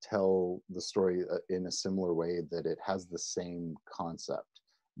still tell the story in a similar way that it has the same concept,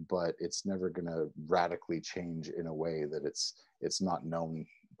 but it's never going to radically change in a way that it's not known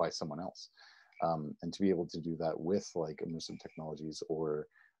by someone else. And to be able to do that with immersive technologies or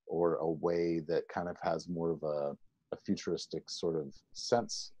a way that kind of has more of a futuristic sort of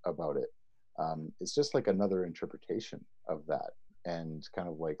sense about it, it's just another interpretation of that, and kind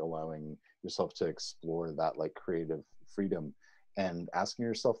of allowing yourself to explore that creative freedom and asking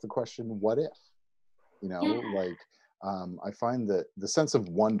yourself the question, what if? I find that the sense of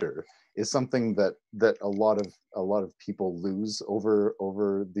wonder is something that a lot of people lose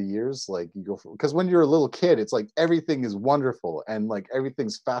over the years. Because when you're a little kid, it's everything is wonderful and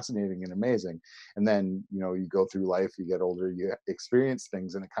everything's fascinating and amazing, and then you go through life, you get older, you experience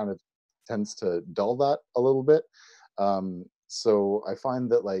things, and it kind of tends to dull that a little bit. So I find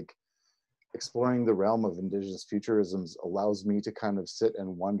that exploring the realm of Indigenous futurisms allows me to kind of sit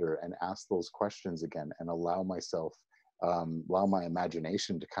and wonder and ask those questions again, and allow my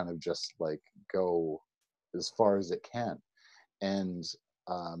imagination to kind of just go as far as it can. And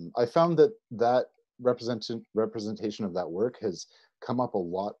I found that representation of that work has come up a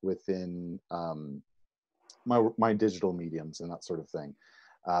lot within my digital mediums and that sort of thing.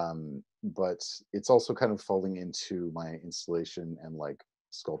 But it's also kind of falling into my installation and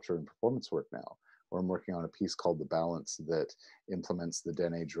sculpture and performance work now, or I'm working on a piece called The Balance that implements the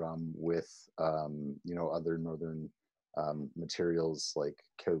Dene drum with, you know, other northern materials like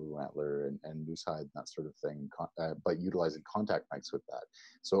caribou antler and moose hide and that sort of thing, but utilizing contact mics with that.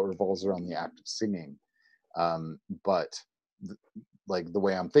 So it revolves around the act of singing. Like the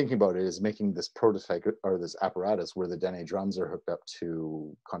way I'm thinking about it is making this prototype or this apparatus where the Dene drums are hooked up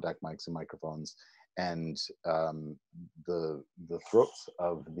to contact mics and microphones, and the throats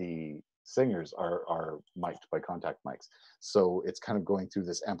of the singers are mic'd by contact mics. So it's kind of going through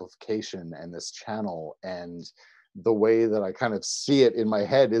this amplification and this channel, and the way that I kind of see it in my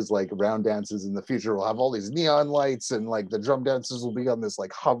head is like round dances in the future will have all these neon lights, and like the drum dancers will be on this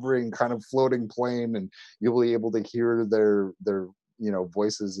like hovering kind of floating plane, and you'll be able to hear their you know,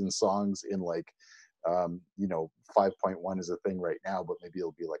 voices and songs in like you know, 5.1 is a thing right now, but maybe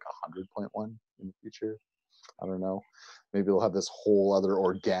it'll be like 100.1 in the future. I don't know. Maybe it'll have this whole other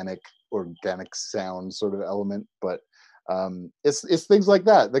organic sound sort of element, but it's things like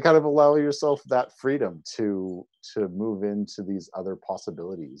that that kind of allow yourself that freedom to move into these other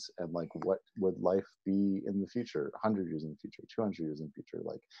possibilities, and like what would life be in the future, 100 years in the future, 200 years in the future,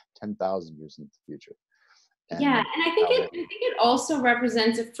 like 10,000 years in the future. Yeah, and I think it also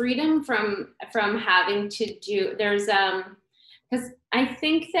represents a freedom from having to do. There's because I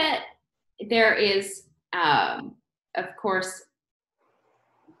think that there is of course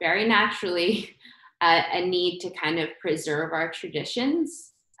very naturally a need to kind of preserve our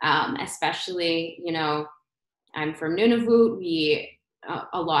traditions, especially, you know, I'm from Nunavut.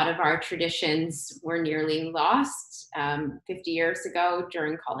 A lot of our traditions were nearly lost 50 years ago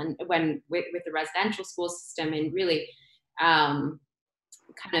during with the residential school system, and really kind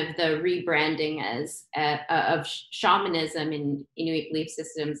of the rebranding of shamanism and Inuit belief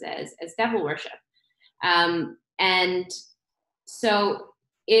systems as devil worship. And so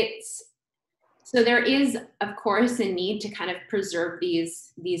there is, of course, a need to kind of preserve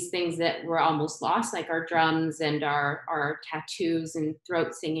these things that were almost lost, like our drums and our tattoos and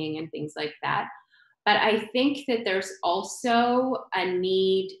throat singing and things like that. But I think that there's also a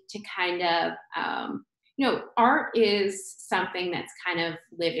need to kind of, you know, art is something that's kind of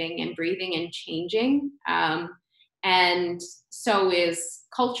living and breathing and changing. And so is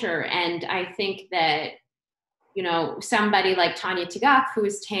culture. And I think that, you know, somebody like Tanya Tagaq, who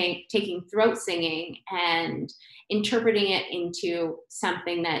is taking throat singing and interpreting it into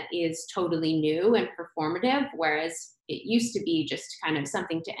something that is totally new and performative, whereas it used to be just kind of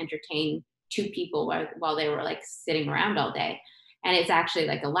something to entertain two people while they were like sitting around all day. And it's actually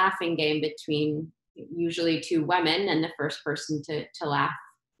like a laughing game between usually two women, and the first person to laugh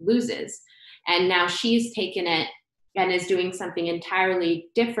loses. And now she's taken it and is doing something entirely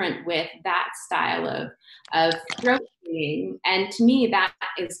different with that style of throat singing. And to me, that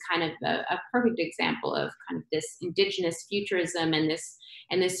is kind of a perfect example of kind of this Indigenous futurism and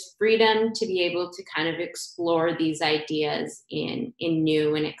this freedom to be able to kind of explore these ideas in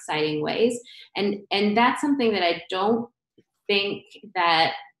new and exciting ways. And that's something that I don't think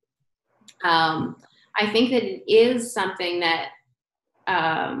that, I think that it is something that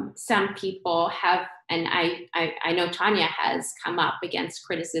some people have, and I know Tanya has come up against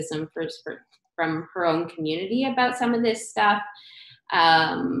criticism from her own community about some of this stuff,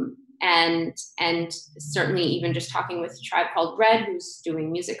 and certainly even just talking with a tribe called Red, who's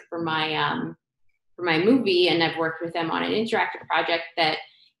doing music for my movie, and I've worked with them on an interactive project that,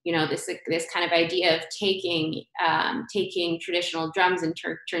 you know, this kind of idea of taking traditional drums and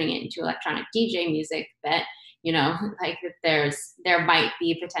turning it into electronic DJ music, that, you know, like that there might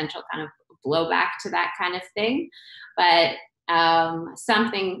be potential kind of blowback to that kind of thing. But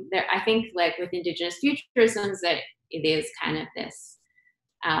something there, I think, like with Indigenous futurisms, that it is kind of this,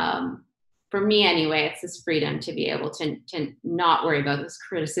 for me anyway, it's this freedom to be able to not worry about those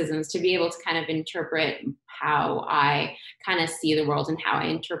criticisms, to be able to kind of interpret how I kind of see the world and how I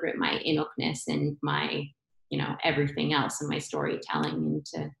interpret my Inukness and my, you know, everything else and my storytelling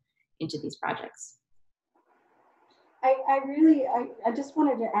into these projects. I just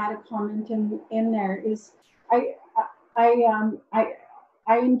wanted to add a comment in there is I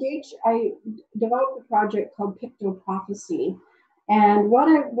developed a project called Picto Prophecy, and what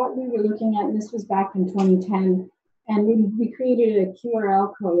we were looking at, and this was back in 2010, and we created a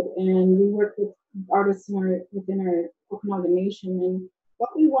QRL code, and we worked with artists within our Okanagan Nation, and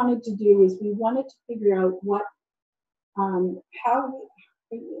what we wanted to do is we wanted to figure out what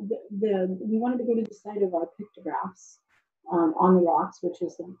we wanted to go to the site of our pictographs on the rocks, which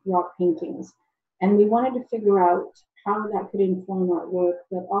is the rock paintings. And we wanted to figure out how that could inform our work,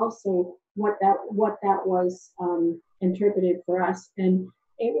 but also what that was interpreted for us. And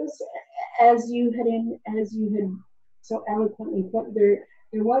it was, as you had so eloquently put, there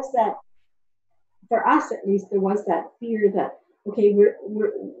was that, for us at least, there was that fear that, okay, we're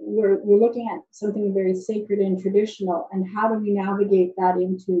looking at something very sacred and traditional, and how do we navigate that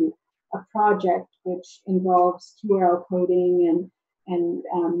into a project which involves QR coding and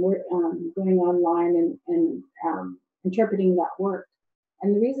going online and interpreting that work.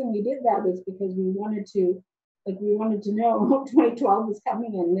 And the reason we did that is because we wanted to know 2012 was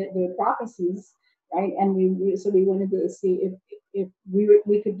coming and the prophecies, right? And we wanted to see if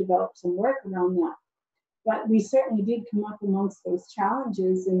we could develop some work around that. But we certainly did come up amongst those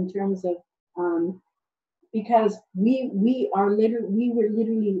challenges in terms of because we were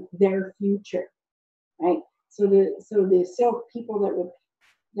literally their future, right? So the Syilx people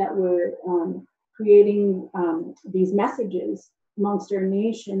that were creating these messages amongst our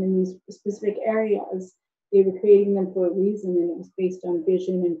nation in these specific areas, they were creating them for a reason, and it was based on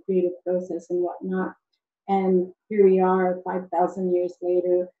vision and creative process and whatnot. And here we are 5,000 years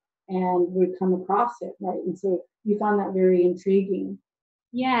later, and we've come across it, right? And so we found that very intriguing.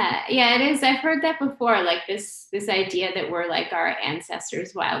 Yeah, it is. I've heard that before, like this idea that we're like our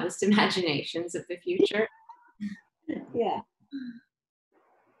ancestors' wildest imaginations of the future. Yeah.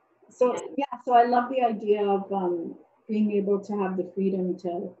 So I love the idea of being able to have the freedom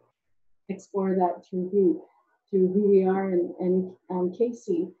to explore that through who we are. And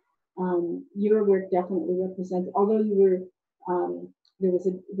Casey, your work definitely represents, although you were there was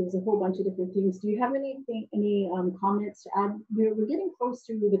a whole bunch of different things. Do you have any comments to add? We're getting close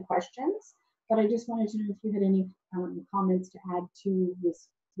to the questions, but I just wanted to know if you had any comments to add to this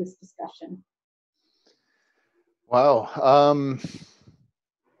discussion. Wow.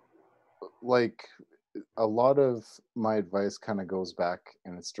 Like a lot of my advice kind of goes back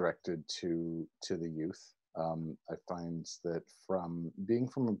and it's directed to the youth. I find that being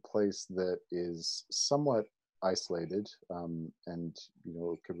from a place that is somewhat isolated, and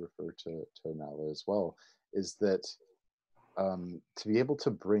could refer to Nyla as well, is that to be able to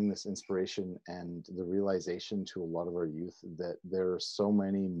bring this inspiration and the realization to a lot of our youth that there are so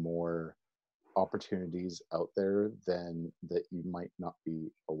many more opportunities out there than that you might not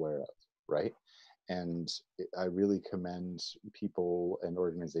be aware of, right? And I really commend people and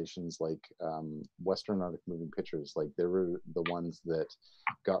organizations like Western Arctic Moving Pictures. Like, they were the ones that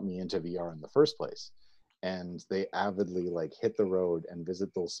got me into VR in the first place, and they avidly like hit the road and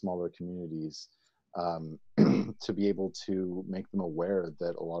visit those smaller communities to be able to make them aware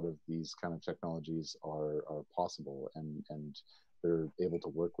that a lot of these kind of technologies are possible and they're able to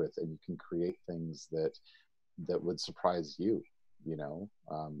work with, and you can create things that would surprise you. You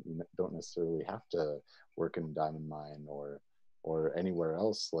don't necessarily have to work in a diamond mine or anywhere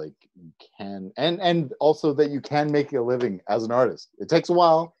else. Like, you can, and also that you can make a living as an artist. It takes a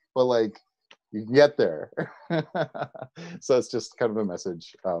while, but like, you can get there. So it's just kind of a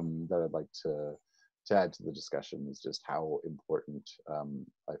message that I'd like to add to the discussion, is just how important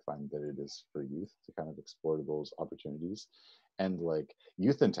I find that it is for youth to kind of explore those opportunities. And like,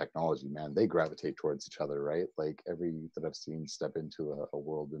 youth and technology, man, they gravitate towards each other, right? Like, every youth that I've seen step into a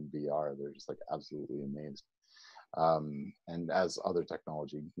world in VR, they're just like absolutely amazed. And as other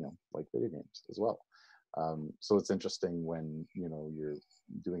technology, like video games as well. So it's interesting when, you're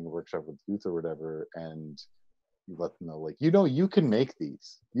doing a workshop with youth or whatever, and you let them know, like, you can make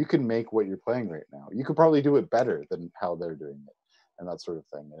these. You can make what you're playing right now. You could probably do it better than how they're doing it, and that sort of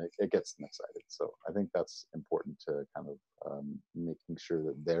thing. And it gets them excited. So I think that's important to kind of making sure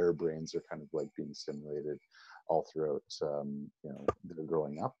that their brains are kind of like being stimulated all throughout, they're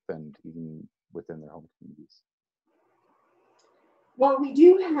growing up and even within their home communities. Well, we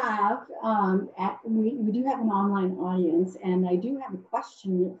do have we do have an online audience, and I do have a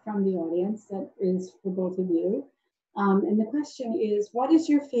question from the audience that is for both of you. And the question is, what is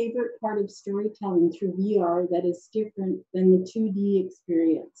your favorite part of storytelling through VR that is different than the 2D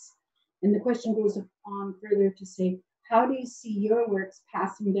experience? And the question goes on further to say, how do you see your works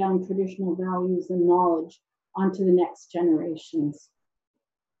passing down traditional values and knowledge onto the next generations?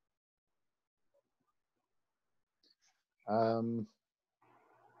 I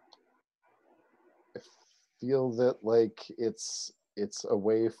feel that like it's a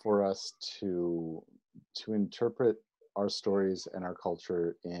way for us to interpret our stories and our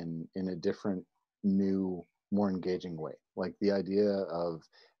culture in a different, new, more engaging way. Like, the idea of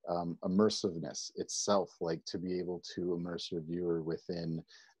immersiveness itself, like to be able to immerse your viewer within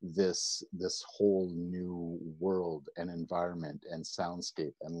this whole new world and environment and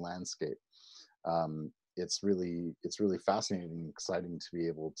soundscape and landscape. It's really fascinating and exciting to be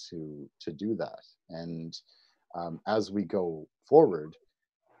able to do that. And as we go forward,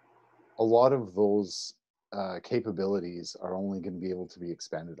 a lot of those capabilities are only going to be able to be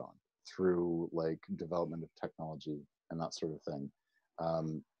expanded on through like development of technology and that sort of thing.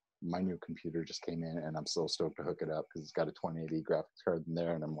 My new computer just came in and I'm so stoked to hook it up because it's got a 2080 graphics card in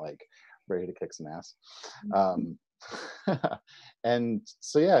there and I'm like ready to kick some ass. And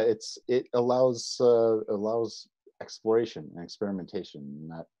so yeah, it allows exploration and experimentation, and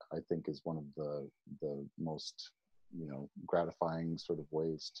that I think is one of the most, you know, gratifying sort of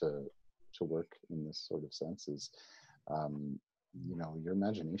ways to work in this sort of sense is, you know, your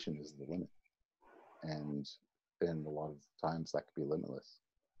imagination is the limit, and a lot of times that could be limitless.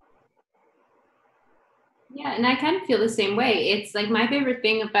 Yeah, and I kind of feel the same way. It's like my favorite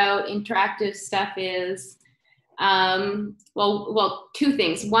thing about interactive stuff is, well, two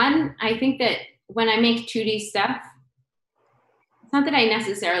things. One, I think that when I make 2D stuff, it's not that I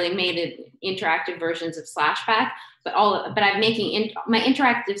necessarily made it interactive versions of Slashback, but I'm making my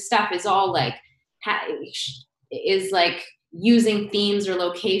interactive stuff is all like is like using themes or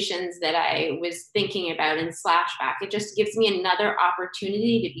locations that I was thinking about in Slashback. It just gives me another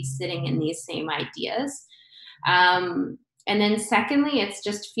opportunity to be sitting in these same ideas. And then secondly, it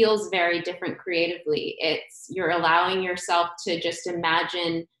just feels very different creatively. You're allowing yourself to just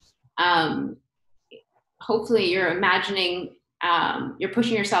imagine, hopefully you're imagining, you're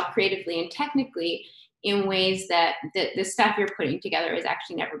pushing yourself creatively and technically in ways that the stuff you're putting together has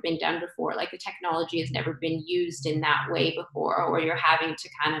actually never been done before. Like the technology has never been used in that way before, or you're having to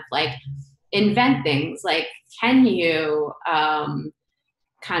kind of like invent things. Like, can you,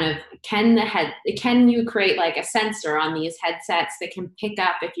 can you create like a sensor on these headsets that can pick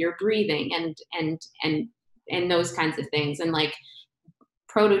up if you're breathing and those kinds of things, and like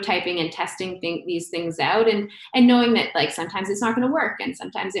prototyping and testing these things out, and knowing that like sometimes it's not going to work, and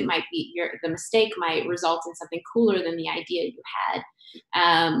sometimes it might be the mistake might result in something cooler than the idea you had,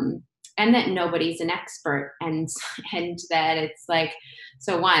 and that nobody's an expert, and that it's like,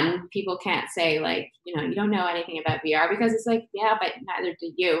 so one, people can't say like, you know, you don't know anything about VR, because it's like, yeah, but neither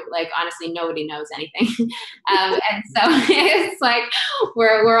do you. Like, honestly, nobody knows anything. And so it's like,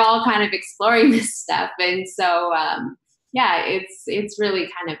 we're all kind of exploring this stuff. And so, yeah, it's really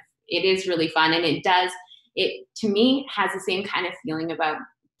kind of, it is really fun. And it to me has the same kind of feeling about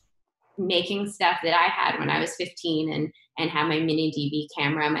making stuff that I had when I was 15 and had my mini DV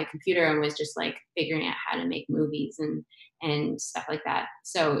camera on my computer and was just like figuring out how to make movies and stuff like that.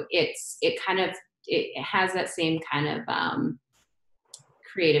 So it has that same kind of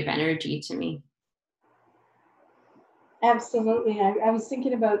creative energy to me. Absolutely. I was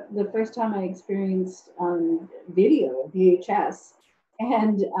thinking about the first time I experienced video, VHS,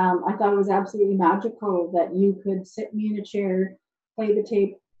 and I thought it was absolutely magical that you could sit me in a chair, play the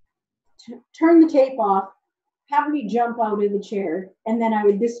tape, turn the tape off, have me jump out of the chair, and then I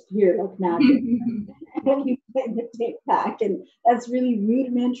would disappear like magic. And you play the tape back, and that's really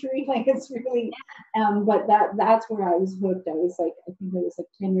rudimentary. Like, it's really, but that's where I was hooked. I was like, I think I was like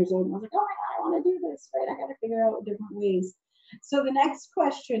 10 years old, and I was like, oh my God, I want to do this, right? I got to figure out different ways. So the next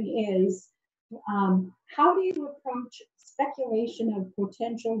question is, how do you approach speculation of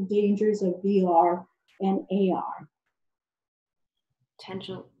potential dangers of VR and AR?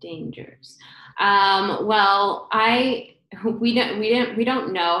 Potential dangers. Well, we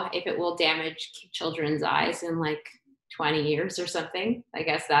don't know if it will damage children's eyes in like 20 years or something. I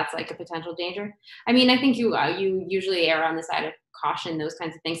guess that's like a potential danger. I mean, I think you usually err on the side of caution, those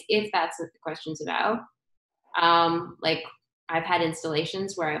kinds of things, if that's what the question's about. Like, I've had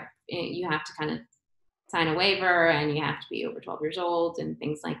installations where you have to kind of sign a waiver and you have to be over 12 years old and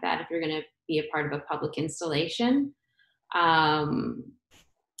things like that if you're going to be a part of a public installation.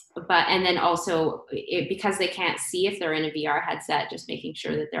 But, and then also because they can't see if they're in a VR headset, just making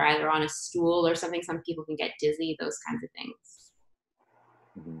sure that they're either on a stool or something. Some people can get dizzy, those kinds of things.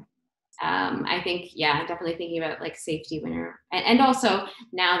 Mm-hmm. I think, yeah, definitely thinking about like safety when you're, and also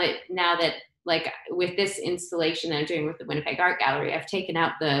now that like with this installation that I'm doing with the Winnipeg Art Gallery, I've taken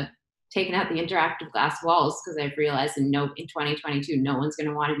out the interactive glass walls, because I've realized in 2022, no one's going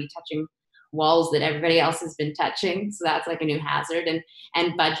to want to be touching walls that everybody else has been touching. So that's like a new hazard, and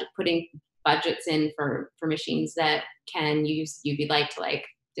putting budgets in for machines that can use UV light to like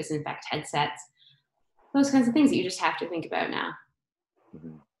disinfect headsets, those kinds of things that you just have to think about now.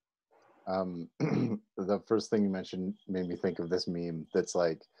 Mm-hmm. The first thing you mentioned made me think of this meme that's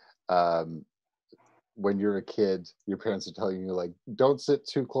like, when you're a kid, your parents are telling you like, don't sit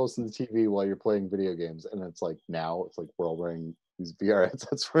too close to the TV while you're playing video games, and it's like now it's like we're all wearing these VR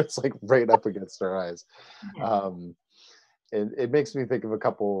headsets where it's like right up against our eyes. And it makes me think of a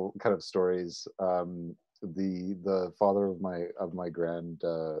couple kind of stories. the father of my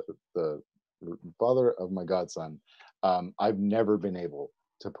the father of my godson, I've never been able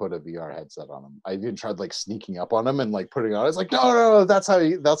to put a VR headset on him. I even tried like sneaking up on him and like putting it on. It's like, no, that's how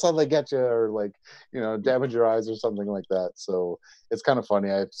they get you, or like, damage your eyes or something like that. So it's kind of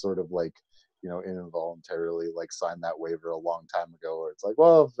funny. I sort of like, involuntarily like signed that waiver a long time ago, where it's like,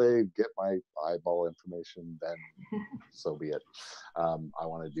 well, if they get my eyeball information, then so be it. I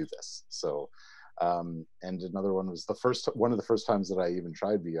want to do this. So, and another one was one of the first times that I even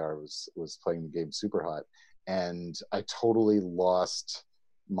tried VR was playing the game Superhot, and I totally lost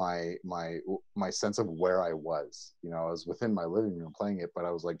my sense of where I was. I was within my living room playing it, but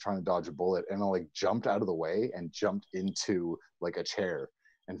I was like trying to dodge a bullet, and I like jumped out of the way and jumped into like a chair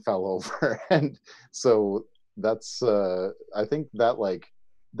and fell over. And so that's I think that like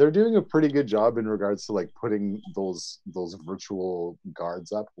they're doing a pretty good job in regards to like putting those virtual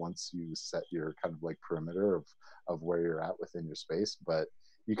guards up once you set your kind of like perimeter of where you're at within your space, but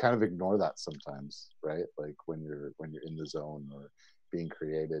you kind of ignore that sometimes, right? Like when you're in the zone or being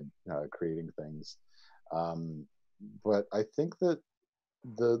creating things. But I think that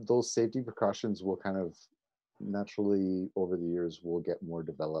those safety precautions will kind of naturally over the years will get more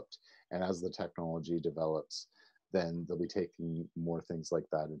developed, and as the technology develops, then they'll be taking more things like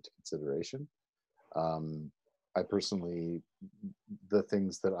that into consideration. I personally, the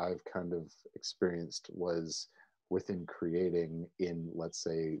things that I've kind of experienced was within creating in, let's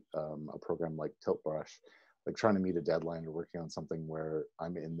say, a program like Tilt Brush, like trying to meet a deadline or working on something where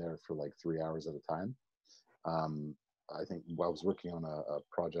I'm in there for like 3 hours at a time. I think I was working on a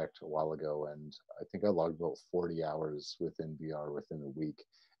project a while ago, and I think I logged about 40 hours within VR within a week.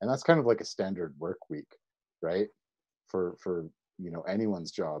 And that's kind of like a standard work week, right? For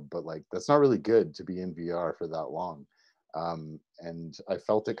anyone's job, but like that's not really good to be in VR for that long. And I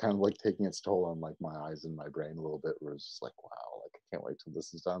felt it kind of like taking its toll on like my eyes and my brain a little bit, where it's just like, wow, like I can't wait till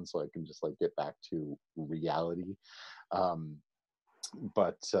this is done so I can just like get back to reality.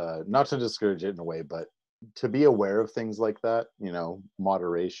 But not to discourage it in a way, but to be aware of things like that,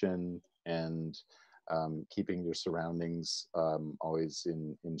 moderation and keeping your surroundings always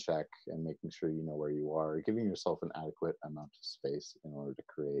in check, and making sure you know where you are, giving yourself an adequate amount of space in order to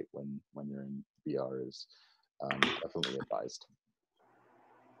create when you're in VR is definitely advised.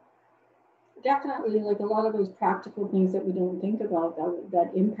 Definitely, like a lot of those practical things that we don't think about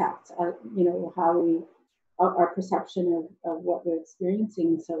that impact, how we, our perception of what we're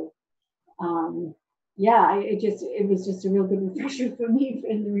experiencing. So, it was just a real good refresher for me,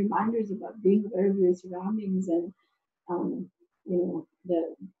 and the reminders about being aware of your surroundings and,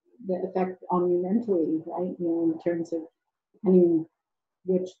 the effect on you mentally, right? In terms of depending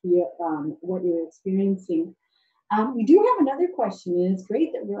what you're experiencing. We do have another question, and it's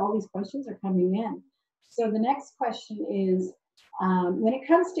great that all these questions are coming in. So the next question is, when it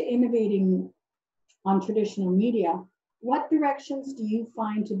comes to innovating on traditional media, what directions do you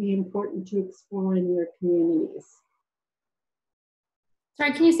find to be important to explore in your communities?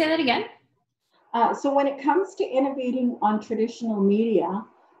 Sorry, can you say that again? So when it comes to innovating on traditional media,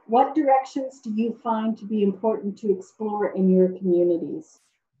 what directions do you find to be important to explore in your communities?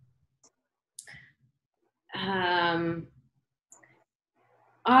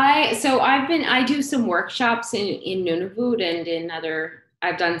 I do some workshops in Nunavut and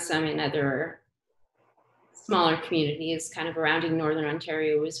I've done some in other smaller communities kind of around in Northern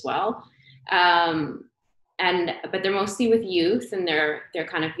Ontario as well. But they're mostly with youth, and they're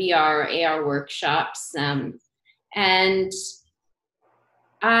kind of VR or AR workshops. I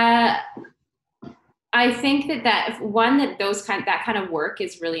think that kind of work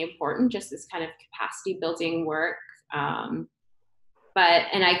is really important, just this kind of capacity building work. And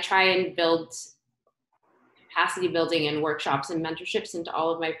I try and build capacity building and workshops and mentorships into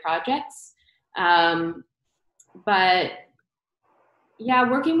all of my projects. But yeah,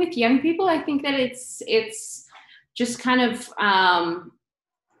 working with young people, I think that it's just kind of,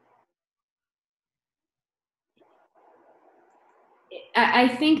 I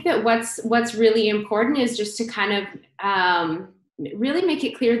think that what's really important is just to kind of really make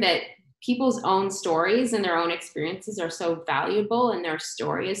it clear that people's own stories and their own experiences are so valuable, and their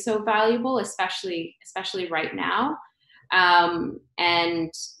story is so valuable, especially right now,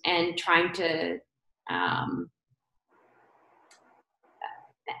 and trying to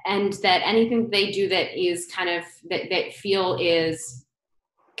and that anything they do that is kind of that feel is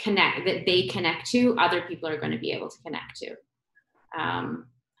that they connect to, other people are going to be able to connect to. I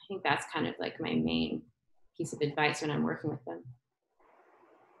think that's kind of like my main piece of advice when I'm working with them.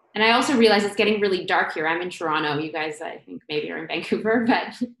 And I also realize it's getting really dark here. I'm in Toronto. You guys, I think maybe are in Vancouver,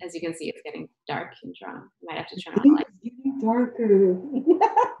 but as you can see, it's getting dark in Toronto. I might have to turn on the light. It's getting darker.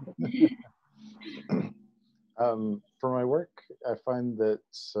 For my work, I find that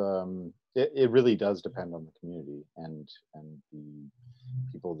it really does depend on the community and the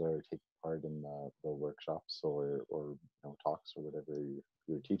people that are taking part in the workshops or talks or whatever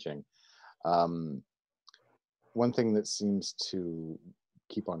you're teaching. One thing that seems to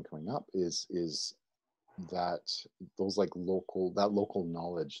keep on coming up is that those local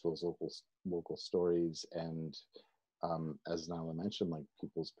knowledge, those local stories, and as Nyla mentioned, like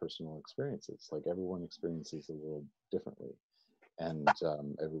people's personal experiences. Like everyone experiences the world differently, and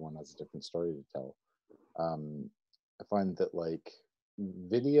everyone has a different story to tell. I find that like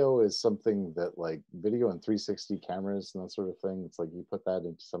video is something that like video and 360 cameras and that sort of thing. It's like you put that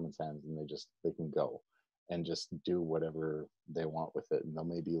into someone's hands and they can go and just do whatever they want with it, and they'll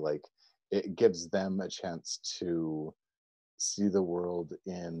maybe like it gives them a chance to see the world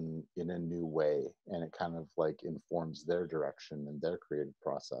in a new way, and it kind of like informs their direction and their creative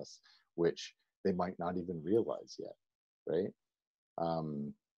process, which they might not even realize yet, right?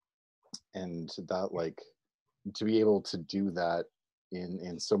 And that like to be able to do that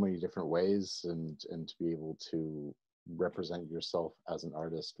in so many different ways, and to be able to represent yourself as an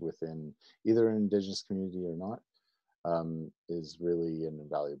artist within either an Indigenous community or not, is really an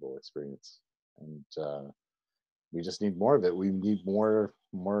invaluable experience. And we just need more of it. We need more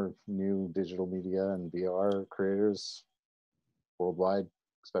new digital media and VR creators worldwide,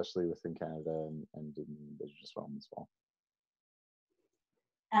 especially within Canada and in the Indigenous realm as well.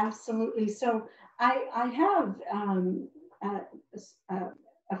 Absolutely. So I have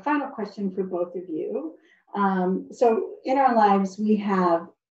a final question for both of you. So in our lives, we have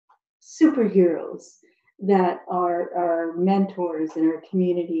superheroes that are mentors in our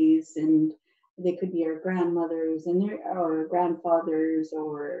communities, and they could be our grandmothers or grandfathers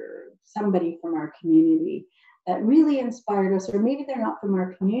or somebody from our community that really inspired us, or maybe they're not from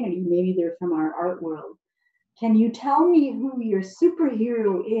our community, maybe they're from our art world. Can you tell me who your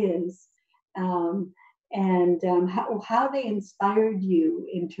superhero is, and how they inspired you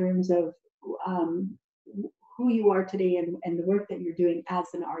in terms of who you are today and the work that you're doing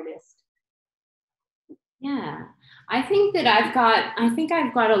as an artist? Yeah, I think I've got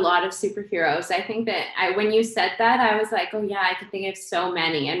a lot of superheroes. I think that when you said that, I was like, oh yeah, I can think of so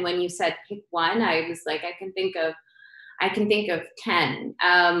many. And when you said pick one, I was like, I can think of 10.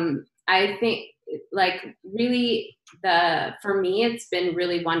 I think like really for me, it's been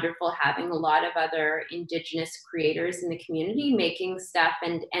really wonderful having a lot of other Indigenous creators in the community making stuff,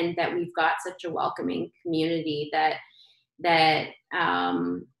 and that we've got such a welcoming community that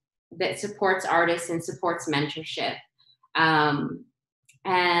supports artists and supports mentorship.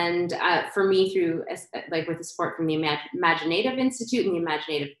 And for me, through like with the support from the Imaginative Institute and the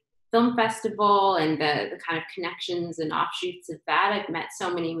Imaginative Film Festival and the kind of connections and offshoots of that, I've met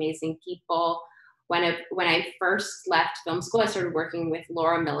so many amazing people. When I first left film school, I started working with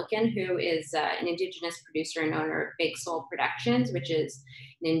Laura Milliken, who is an Indigenous producer and owner of Big Soul Productions, which is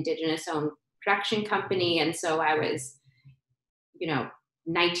an Indigenous-owned production company. And so I was,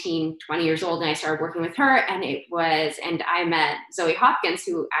 19, 20 years old, and I started working with her, and I met Zoe Hopkins,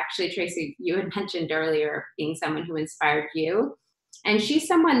 who actually, Tracey, you had mentioned earlier being someone who inspired you. And she's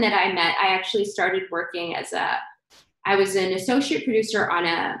someone that I met. I actually started working I was an associate producer on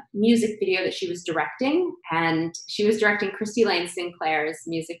a music video that she was directing, and she was directing Christy Lane Sinclair's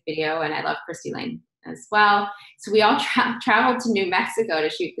music video, and I love Christy Lane as well. So we all traveled to New Mexico to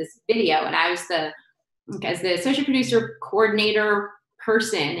shoot this video, and I was as the associate producer coordinator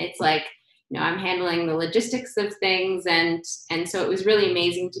person, it's like, I'm handling the logistics of things, and so it was really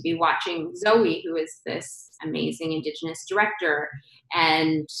amazing to be watching Zoe, who is this amazing Indigenous director,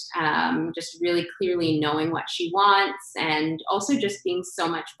 and just really clearly knowing what she wants, and also just being so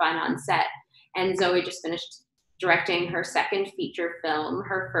much fun on set. And Zoe just finished directing her second feature film.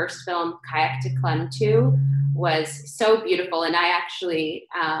 Her first film, Kayak to Clem 2, was so beautiful, and I actually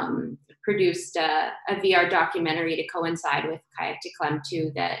produced a VR documentary to coincide with Kayak to Clem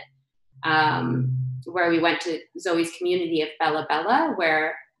 2 that where we went to Zoe's community of Bella Bella,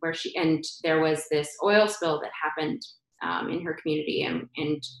 where there was this oil spill that happened in her community,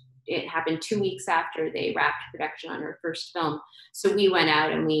 and it happened 2 weeks after they wrapped production on her first film. So we went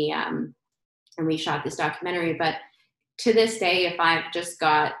out and we shot this documentary. But to this day, if I've just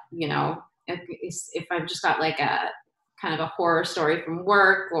got like a kind of a horror story from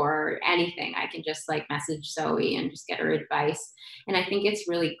work or anything, I can just like message Zoe and just get her advice. And I think it's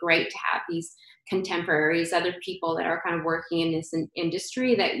really great to have these contemporaries, other people that are kind of working in this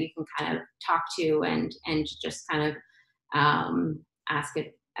industry that you can kind of talk to and just kind of ask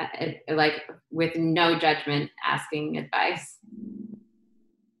it like with no judgment, asking advice.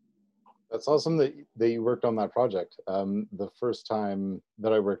 That's awesome that you worked on that project. The first time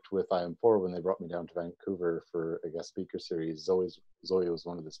that I worked with IM4, when they brought me down to Vancouver for a guest speaker series, Zoe was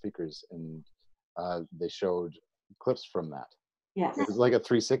one of the speakers, and they showed clips from that. Yes. It was like a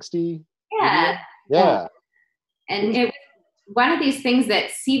 360 Yeah. video? Yeah. And it was one of these things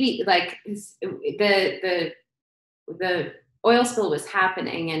that like the oil spill was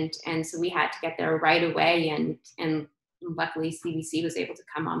happening, and so we had to get there right away, and luckily CBC was able to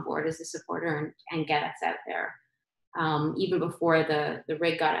come on board as a supporter and get us out there even before the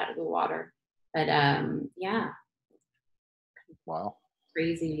rig got out of the water. But yeah. Wow.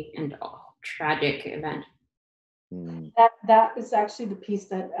 Crazy and tragic event. That is actually the piece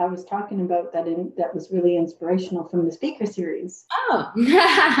that I was talking about that was really inspirational from the speaker series. Oh.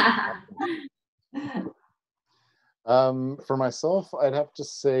 For myself, I'd have to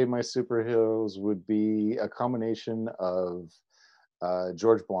say my superheroes would be a combination of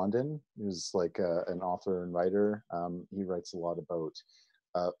George Blondin, who's like an author and writer. He writes a lot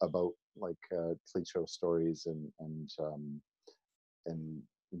about like cliché stories and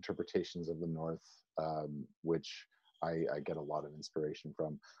interpretations of the North, which I get a lot of inspiration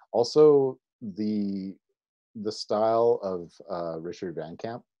from. Also, the style of Richard Van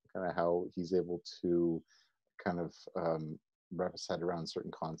Camp, kind of how he's able to kind of wrap his head around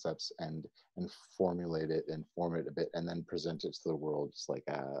certain concepts and formulate it and form it a bit and then present it to the world, just like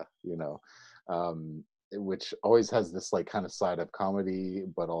you know, which always has this like kind of side of comedy,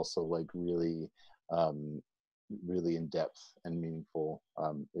 but also like really really in depth and meaningful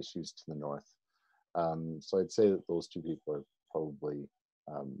issues to the North. So I'd say that those two people are probably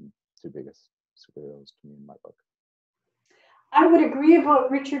two biggest superheroes to me in my book. I would agree about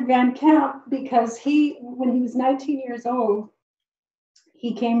Richard Van Camp because when he was 19 years old,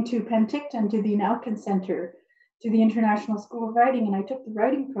 he came to Penticton, to the Innuksuk Center, to the International School of Writing, and I took the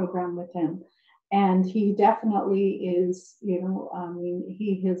writing program with him. And he definitely is, you know, I mean,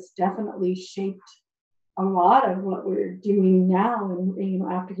 he has definitely shaped a lot of what we're doing now, and you know,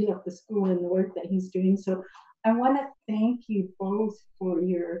 after he left the school and the work that he's doing. So I want to thank you both for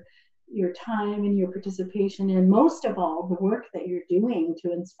your time and your participation, and most of all, the work that you're doing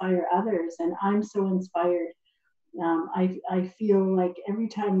to inspire others. And I'm so inspired. I feel like every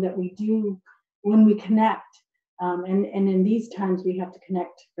time that we do, when we connect, and in these times we have to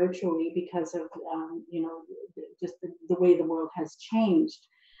connect virtually because of you know, just the way the world has changed.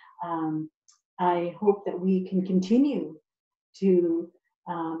 I hope that we can continue to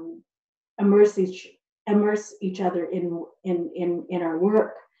immerse each other in our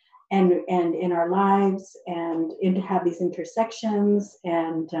work and in our lives, and to have these intersections.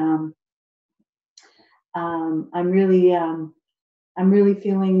 And I'm really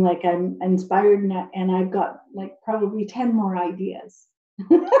feeling like I'm inspired, and I've got like probably 10 more ideas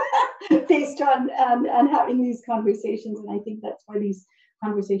based on having these conversations. And I think that's why these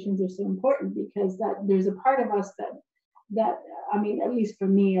conversations are so important, because that there's a part of us that I mean, at least for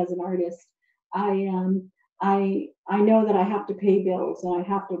me as an artist, I know that I have to pay bills and I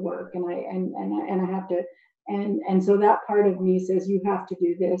have to work and I have to, and so that part of me says you have to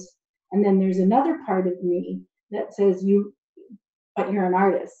do this, and then there's another part of me that says but you're an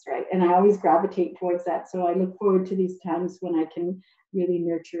artist, right? And I always gravitate towards that. So I look forward to these times when I can really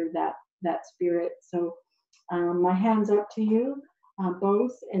nurture that spirit. So my hands up to you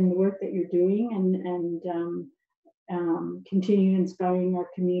both, and the work that you're doing, and continue inspiring our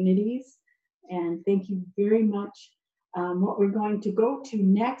communities. And thank you very much. What we're going to go to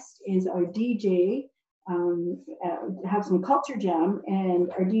next is our DJ, have some culture jam,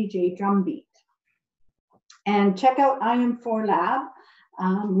 and our DJ Drumbeat. And check out IM4 Lab.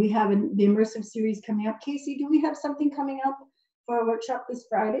 We have the immersive series coming up. Casey, do we have something coming up for our workshop this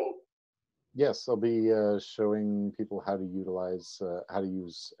Friday? Yes, I'll be showing people how to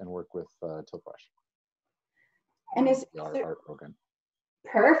use and work with Tilt Brush. And is our art program.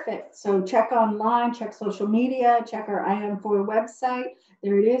 Perfect. So check online, check social media, check our IM4 website.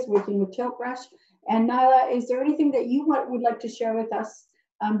 There it is, working with Tilt Brush. And Nyla, is there anything that you would like to share with us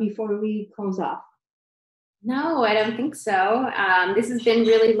before we close off? No, I don't think so. This has been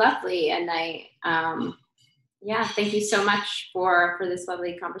really lovely, and yeah, thank you so much for this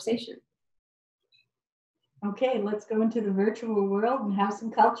lovely conversation. Okay, let's go into the virtual world and have some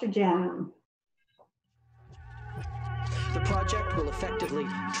culture jam. The project will effectively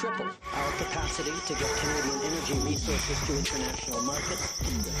triple our capacity to get Canadian energy resources to international markets.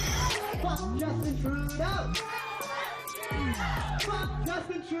 Fuck Justin Trudeau! Fuck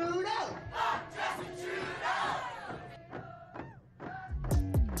Justin Trudeau! Fuck Justin Trudeau!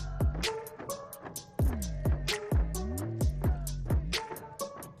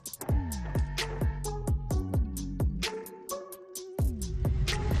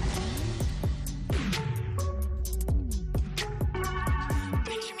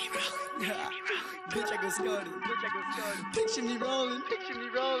 Picture me rolling, picture me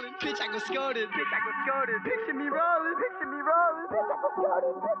rolling, bitch, I go scolded, bitch, I go scolded, picture me rolling, picture me rolling, bitch, I go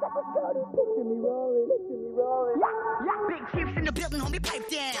scolded, bitch, I go scolded, picture me rolling, picture me rolling. Yeah, big chiefs in the building, homie, pipe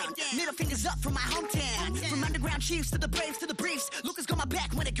down. Middle fingers up from my hometown. From underground chiefs to the braves to the briefs. Lucas got my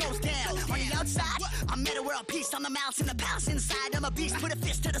back when it goes down. On the outside, I'm at a world peace. On the mouse in the palace inside. I'm a beast, put a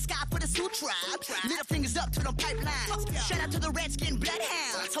fist to the sky for the Sioux tribe. Middle fingers up to them pipelines. Shout out to the redskin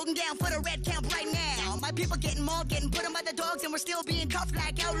bloodhounds. Holding down for the red camp right now. My people getting mauled, getting put on by the dogs, and we're still being cuffed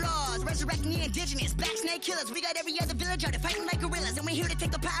like outlaws. Resurrecting the indigenous, black snake killers. We got every other village out there fighting like gorillas, and we're here to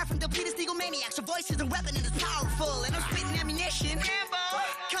take the power from depleted eagle maniacs. Our voice is a weapon and it's powerful, and I'm spitting ammunition. Rambo,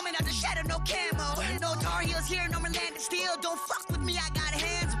 coming out the shadow, no camo. No Tar Heels here, no Merland Steel. Don't fuck with me, I got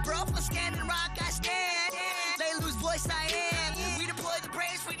hands, bro. For Scandin' Rock, I stand. They lose voice, I am. We deploy the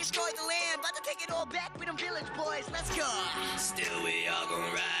praise, we destroy the land. About to take it all back with them village boys. Let's go. Still we all gon'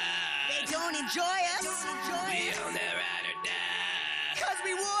 ride. They don't enjoy us. We on that ride or die. Cause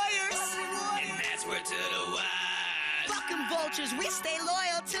we warriors. And that's word to the wise. Fucking vultures, we stay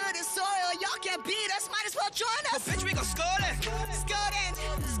loyal to the soil. Y'all can't beat us, might as well join us. Oh, bitch, we gon' score it. Score it,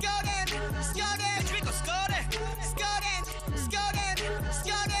 score it, score it. Bitch, we gon' score it. Score it, score it,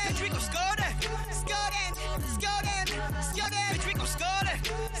 score it. Bitch, we gon' score it. Score it, score it, score it. Bitch, we gon' score it.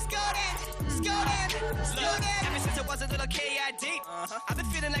 Score it, score it, score it. Ever since I was a little KID, I've been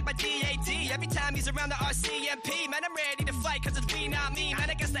feeling like my DAD. Every time he's around the RCMP, man, I'm ready to fight, cause it's we, not me. Man,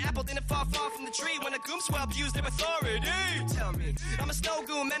 I guess the apple didn't fall far from the tree when the goons will abuse their authority. Tell me, I'm a snow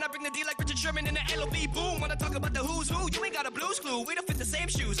goon, man, I bring the D like Richard Sherman in the LOB boom. When I talk about the who's who, you ain't got a blues clue. We don't fit the same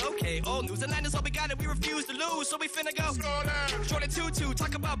shoes, okay, old news. The line is all we got and we refuse to lose, so we finna go Jordan Tutu,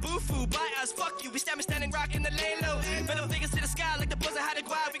 talk about boo-foo, by us, fuck you. We standing rock in the lane low. Middle fingers to the sky like the buzzer had a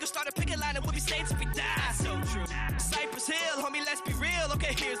guide. We gon' start a picket line and we'll be saints if we die. So true. Cypress Hill, homie, let's be real.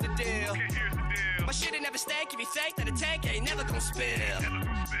 Okay, here's the deal. My shit ain't never stank if you think that a tank ain't never gon' spill.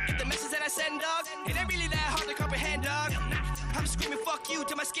 Get the message that I send, dog. It ain't really that hard to comprehend, dog. I'm screaming fuck you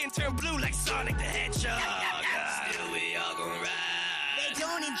till my skin turn blue like Sonic the Hedgehog. Still we all gon' ride. They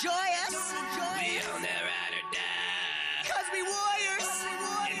don't enjoy us. We on that ride or die. Cause we warriors.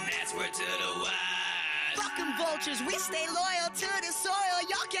 And that's word to the wise. Fucking vultures, we stay loyal to the soil.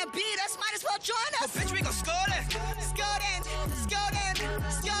 Y'all can't beat us, might as well join us. Oh, bitch, we gon' score it.